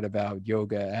always thought about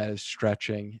yoga as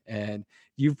stretching, and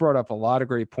you've brought up a lot of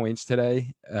great points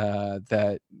today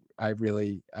that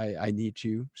I need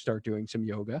to start doing some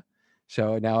yoga.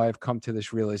 So now I've come to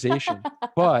this realization,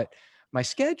 but my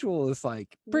schedule is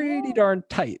like pretty Yeah. darn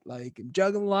tight. Like, I'm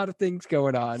juggling a lot of things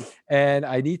going on, and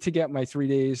I need to get my 3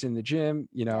 days in the gym,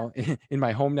 Yeah. in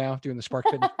my home now, doing the Spark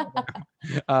Fitness program.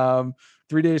 um,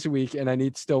 3 days a week, and I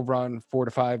need to still run 4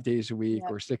 to 5 days a week,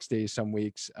 Yep. or 6 days some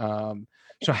weeks.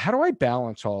 So how do I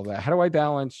balance all of that? How do I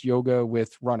balance yoga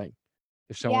with running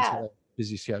if someone's got Yeah. a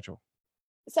busy schedule?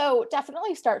 So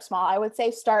definitely start small. I would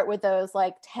say start with those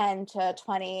like 10 to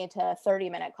 20 to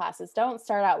 30-minute classes. Don't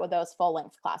start out with those full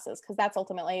length classes, because that's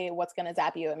ultimately what's going to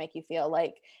zap you and make you feel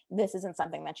like this isn't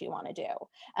something that you want to do.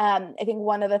 I think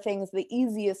one of the things, the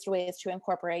easiest ways to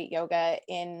incorporate yoga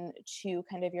into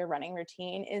kind of your running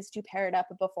routine is to pair it up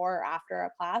before or after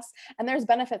a class. And there's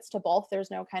benefits to both.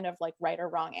 There's no kind of like right or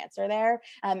wrong answer there.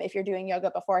 If you're doing yoga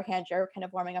beforehand, you're kind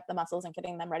of warming up the muscles and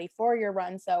getting them ready for your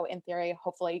run. So in theory,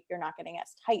 hopefully you're not getting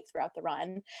as tight throughout the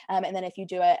run. And then if you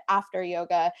do it after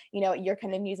yoga, you're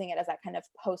kind of using it as that kind of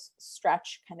post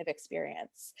stretch kind of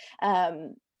experience.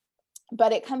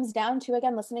 But it comes down to,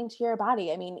 again, listening to your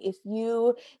body. I mean, if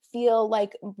you feel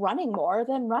like running more,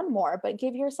 then run more, but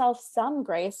give yourself some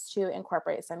grace to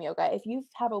incorporate some yoga. If you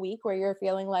have a week where you're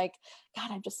feeling like,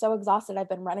 God, I'm just so exhausted, I've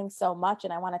been running so much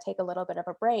and I want to take a little bit of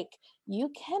a break, you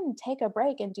can take a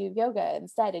break and do yoga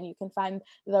instead. And you can find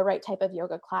the right type of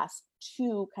yoga class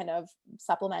to kind of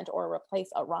supplement or replace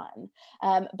a run.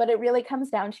 But it really comes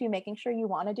down to making sure you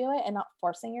want to do it and not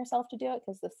forcing yourself to do it.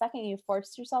 Because the second you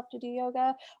force yourself to do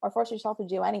yoga or force yourself to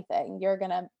do anything, you're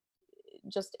going to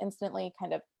just instantly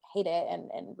kind of hate it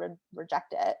and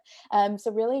reject it.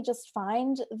 So really just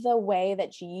find the way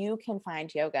that you can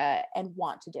find yoga and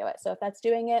want to do it. So if that's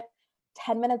doing it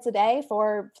 10 minutes a day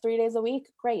for 3 days a week,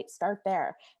 great, start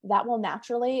there. That will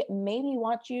naturally maybe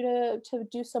want you to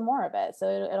do some more of it. So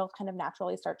it'll kind of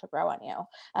naturally start to grow on you.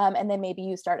 And then maybe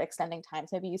you start extending times,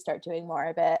 maybe you start doing more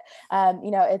of it.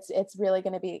 It's really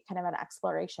going to be kind of an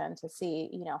exploration to see,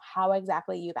 how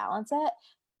exactly you balance it.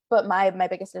 But my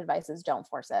biggest advice is don't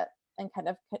force it and kind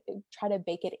of try to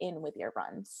bake it in with your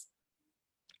runs.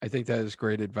 I think that is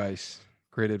great advice.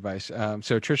 Great advice.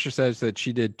 So Trisha says that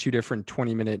she did 2 different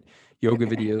 20-minute yoga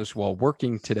videos while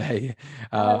working today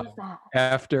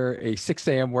after a 6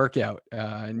 a.m. workout.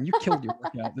 And you killed your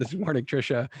workout this morning,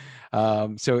 Trisha.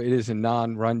 So it is a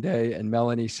non-run day. And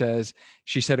Melanie says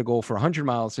she set a goal for 100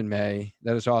 miles in May.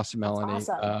 That is awesome, Melanie.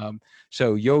 Awesome.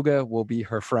 So yoga will be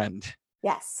her friend.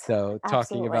 Yes. So talking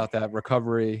absolutely. about that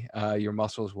recovery, your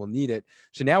muscles will need it.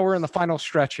 So now we're in the final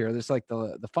stretch here. This is like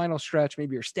the final stretch,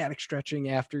 maybe you're static stretching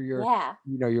after your,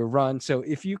 your run. So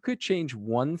if you could change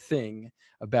one thing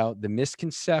about the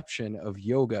misconception of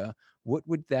yoga, what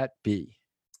would that be?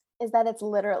 Is that it's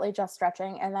literally just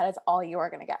stretching and that is all you are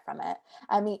going to get from it.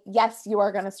 I mean, yes, you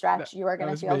are going to stretch. You are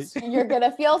going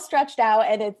to feel stretched out,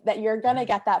 and it's that you're going to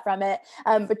get that from it.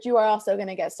 But you are also going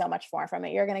to get so much more from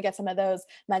it. You're going to get some of those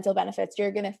mental benefits.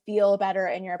 You're going to feel better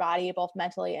in your body, both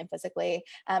mentally and physically.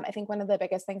 I think one of the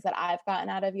biggest things that I've gotten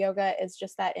out of yoga is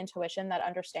just that intuition, that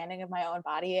understanding of my own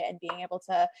body, and being able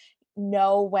to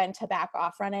know when to back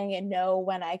off running and know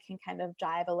when I can kind of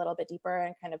dive a little bit deeper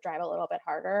and kind of drive a little bit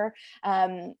harder.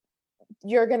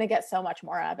 You're going to get so much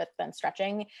more of it than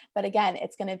stretching. But again,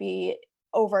 it's going to be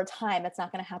over time. It's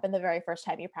not going to happen the very first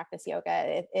time you practice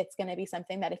yoga. It's going to be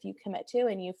something that if you commit to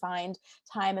and you find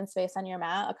time and space on your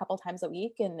mat a couple times a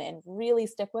week and really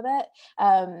stick with it,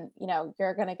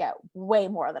 you're going to get way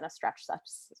more than a stretch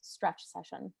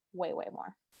session, way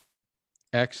more.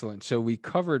 Excellent. So we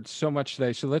covered so much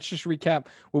today. So let's just recap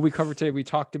what we covered today. We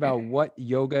talked about what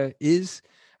yoga is.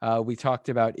 We talked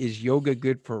about, is yoga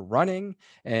good for running?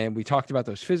 And we talked about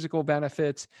those physical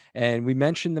benefits, and we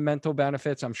mentioned the mental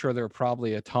benefits. I'm sure there are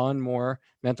probably a ton more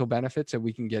mental benefits that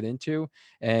we can get into.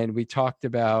 And we talked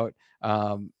about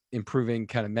improving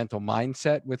kind of mental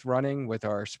mindset with running with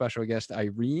our special guest,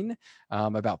 Irene,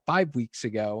 about 5 weeks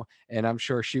ago. And I'm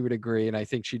sure she would agree. And I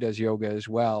think she does yoga as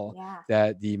well,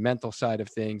 that the mental side of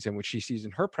things and what she sees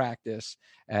in her practice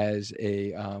as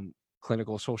a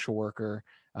clinical social worker,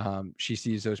 she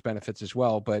sees those benefits as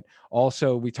well. But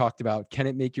also we talked about, can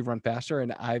it make you run faster?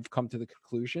 And I've come to the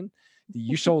conclusion that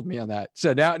you sold me on that.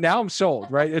 So now I'm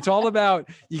sold, right? It's all about,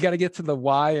 you got to get to the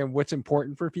why and what's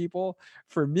important for people.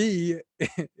 For me,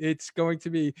 it's going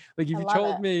to be like, if you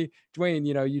told me, Dwayne,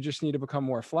 you just need to become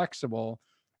more flexible,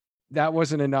 that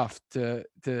wasn't enough that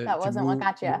wasn't what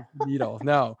got you. Needle.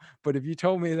 No, but if you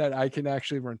told me that I can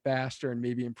actually run faster and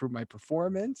maybe improve my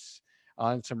performance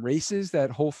on some races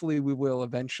that hopefully we will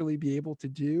eventually be able to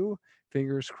do,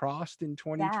 fingers crossed, in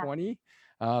 2020,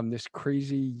 this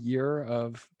crazy year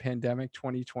of pandemic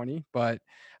 2020. But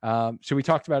so we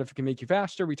talked about if it can make you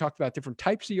faster. We talked about different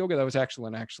types of yoga. That was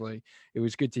excellent, actually. It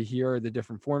was good to hear the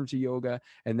different forms of yoga.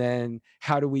 And then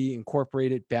how do we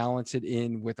incorporate it, balance it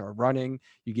in with our running?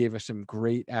 You gave us some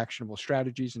great actionable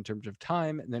strategies in terms of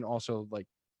time, and then also like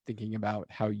thinking about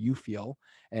how you feel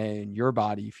and your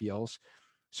body feels.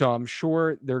 So I'm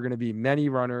sure there are going to be many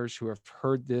runners who have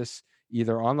heard this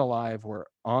either on the live or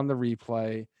on the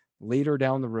replay later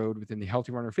down the road within the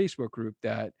Healthy Runner Facebook group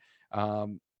that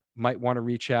might want to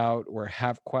reach out or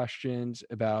have questions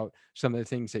about some of the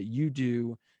things that you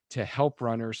do to help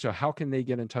runners. So how can they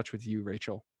get in touch with you,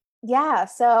 Rachel? Yeah.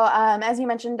 So as you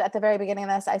mentioned at the very beginning of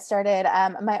this, I started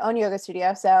my own yoga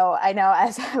studio. So I know,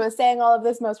 as I was saying all of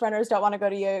this, most runners don't want to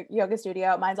go to your yoga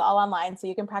studio. Mine's all online, so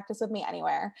you can practice with me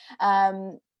anywhere.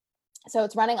 So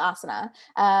it's running asana,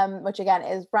 which again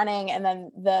is running, and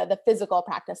then the physical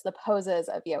practice, the poses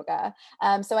of yoga.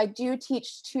 So I do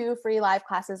teach 2 free live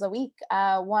classes a week.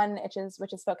 One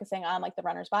which is focusing on like the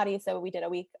runner's body. So we did a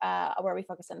week where we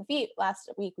focused on the feet. Last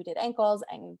week we did ankles,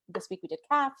 and this week we did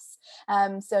calves.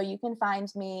 So you can find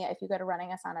me if you go to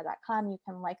runningasana.com. You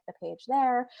can like the page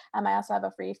there. I also have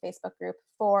a free Facebook group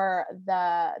for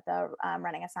the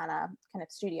Running Asana kind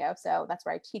of studio. So that's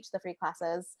where I teach the free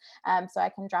classes. So I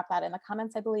can drop that in the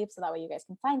comments, I believe, so that way you guys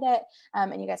can find it,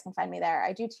 and you guys can find me there.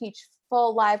 I do teach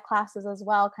full live classes as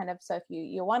well, kind of, so if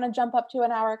you want to jump up to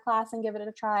an hour class and give it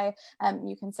a try,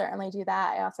 you can certainly do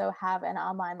that. I also have an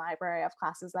online library of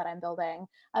classes that I'm building.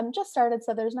 Just started,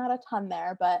 so there's not a ton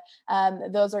there, but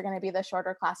those are going to be the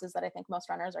shorter classes that I think most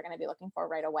runners are going to be looking for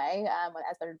right away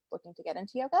as they're looking to get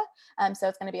into yoga. So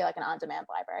it's going to be like an on-demand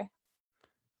library.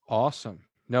 Awesome.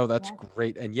 No, that's Yeah.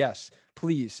 great. And yes,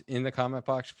 please, in the comment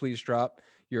box, please drop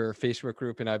your Facebook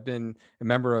group. And I've been a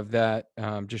member of that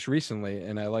just recently,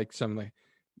 and I like some of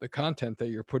the content that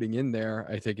you're putting in there.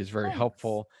 I think is very Thanks.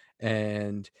 helpful.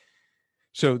 And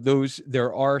so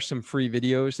there are some free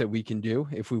videos that we can do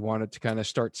if we wanted to kind of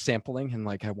start sampling, and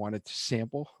like I wanted to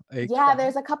sample a Yeah, class.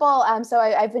 there's a couple. So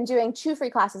I've been doing 2 free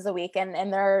classes a week,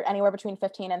 and they're anywhere between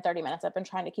 15 and 30 minutes. I've been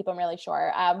trying to keep them really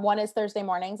short. One is Thursday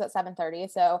mornings at 7:30.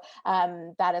 So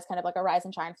that is kind of like a rise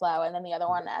and shine flow. And then the other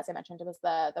one, as I mentioned, it was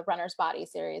the Runner's Body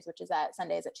series, which is at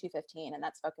Sundays at 2:15, and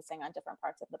that's focusing on different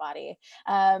parts of the body.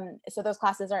 So those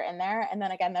classes are in there. And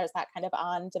then again, there's that kind of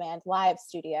on-demand live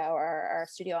studio or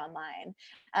studio online.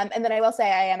 And then I will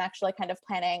say I am actually kind of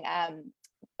planning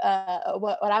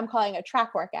what I'm calling a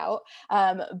track workout,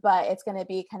 but it's going to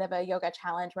be kind of a yoga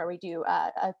challenge where we do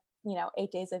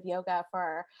 8 days of yoga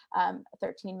for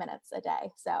 13 minutes a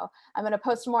day. So I'm going to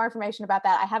post more information about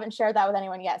that. I haven't shared that with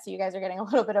anyone yet, so you guys are getting a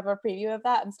little bit of a preview of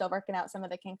that. I'm still working out some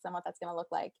of the kinks on what that's going to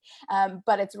look like,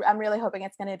 but I'm really hoping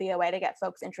it's going to be a way to get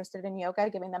folks interested in yoga,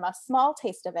 giving them a small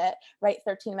taste of it. Right,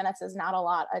 13 minutes is not a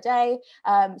lot a day,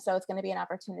 so it's going to be an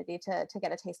opportunity to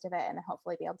get a taste of it, and then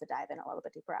hopefully be able to dive in a little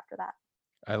bit deeper after that.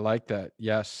 I like that.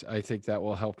 Yes, I think that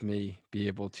will help me be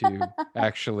able to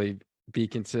actually be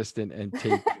consistent and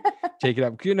take it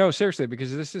up. Seriously,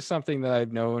 because this is something that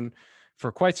I've known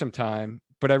for quite some time,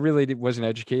 but I really wasn't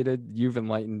educated. You've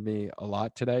enlightened me a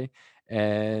lot today,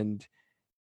 and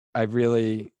I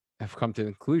really have come to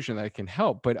the conclusion that I can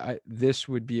help. But this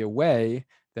would be a way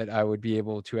that I would be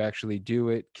able to actually do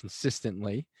it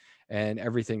consistently, and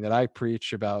everything that I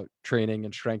preach about training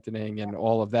and strengthening and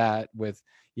all of that with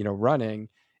running,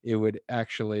 it would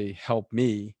actually help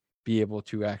me be able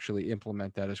to actually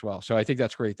implement that as well. So I think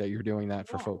that's great that you're doing that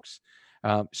for folks.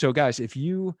 So guys, if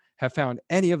you have found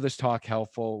any of this talk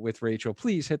helpful with Rachel,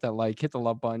 please hit that like, hit the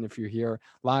love button. If you're here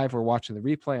live or watching the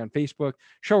replay on Facebook,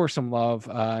 show her some love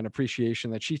and appreciation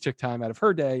that she took time out of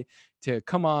her day to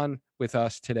come on with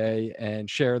us today and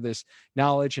share this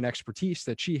knowledge and expertise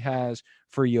that she has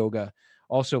for yoga.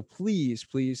 Also, please,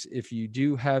 if you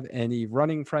do have any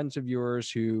running friends of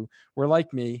yours who were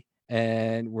like me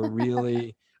and were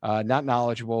really not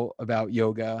knowledgeable about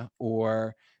yoga,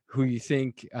 or who you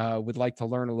think would like to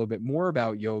learn a little bit more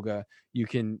about yoga, you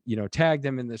can, tag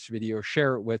them in this video,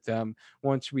 share it with them.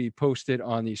 Once we post it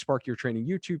on the Spark Your Training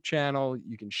YouTube channel,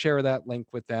 you can share that link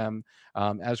with them,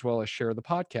 as well as share the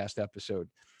podcast episode.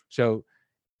 So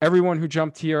everyone who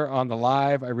jumped here on the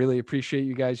live, I really appreciate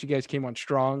you guys. You guys came on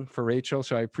strong for Rachel,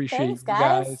 so I appreciate you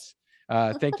guys.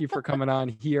 Thank you for coming on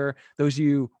here. Those of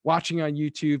you watching on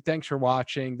YouTube, thanks for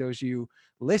watching. Those of you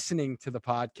listening to the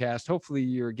podcast, hopefully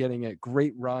you're getting a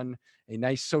great run, a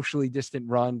nice socially distant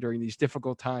run during these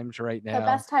difficult times right now. The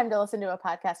best time to listen to a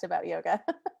podcast about yoga.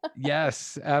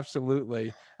 Yes,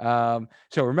 absolutely. So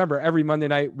remember, every Monday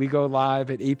night we go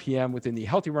live at 8 p.m. within the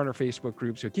Healthy Runner Facebook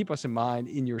group. So keep us in mind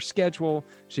in your schedule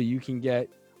so you can get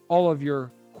all of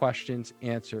your questions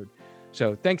answered.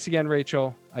 So thanks again,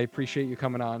 Rachel. I appreciate you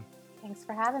coming on. Thanks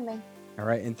for having me. All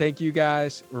right. And thank you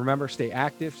guys. Remember, stay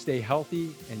active, stay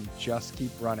healthy, and just keep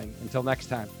running. Until next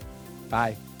time.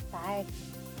 Bye. Bye.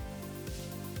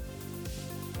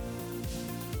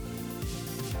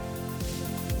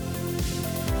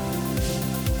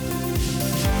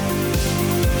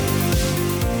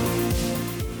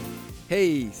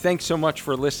 Hey, thanks so much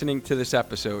for listening to this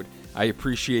episode. I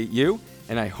appreciate you,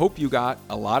 and I hope you got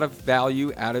a lot of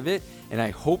value out of it, and I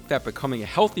hope that becoming a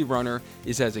healthy runner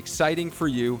is as exciting for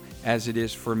you as it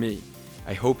is for me.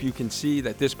 I hope you can see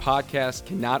that this podcast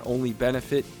can not only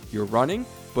benefit your running,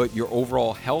 but your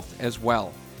overall health as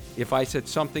well. If I said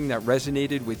something that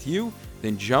resonated with you,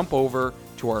 then jump over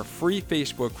to our free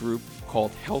Facebook group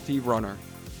called Healthy Runner.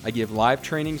 I give live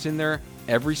trainings in there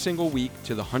every single week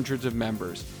to the hundreds of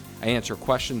members. I answer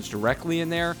questions directly in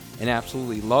there and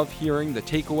absolutely love hearing the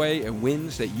takeaway and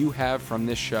wins that you have from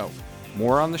this show.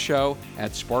 More on the show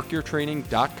at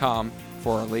sparkyourtraining.com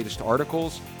for our latest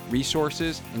articles,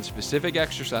 resources, and specific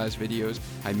exercise videos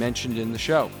I mentioned in the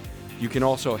show. You can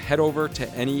also head over to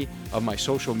any of my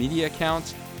social media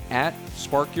accounts at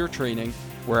sparkyourtraining,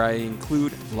 where I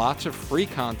include lots of free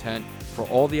content for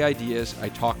all the ideas I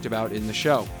talked about in the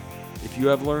show. If you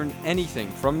have learned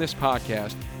anything from this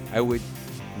podcast, I would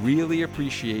really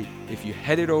appreciate if you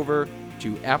headed over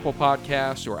to Apple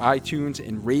Podcasts or iTunes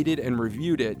and rated and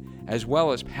reviewed it, as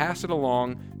well as pass it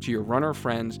along to your runner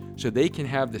friends so they can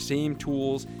have the same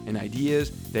tools and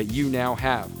ideas that you now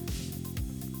have.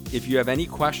 If you have any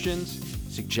questions,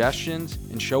 suggestions,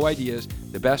 and show ideas,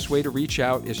 the best way to reach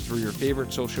out is through your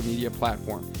favorite social media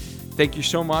platform. Thank you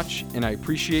so much, and I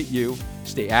appreciate you.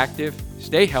 Stay active,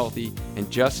 stay healthy, and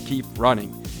just keep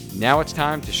running. Now it's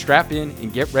time to strap in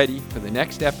and get ready for the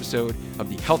next episode of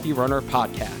the Healthy Runner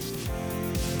Podcast.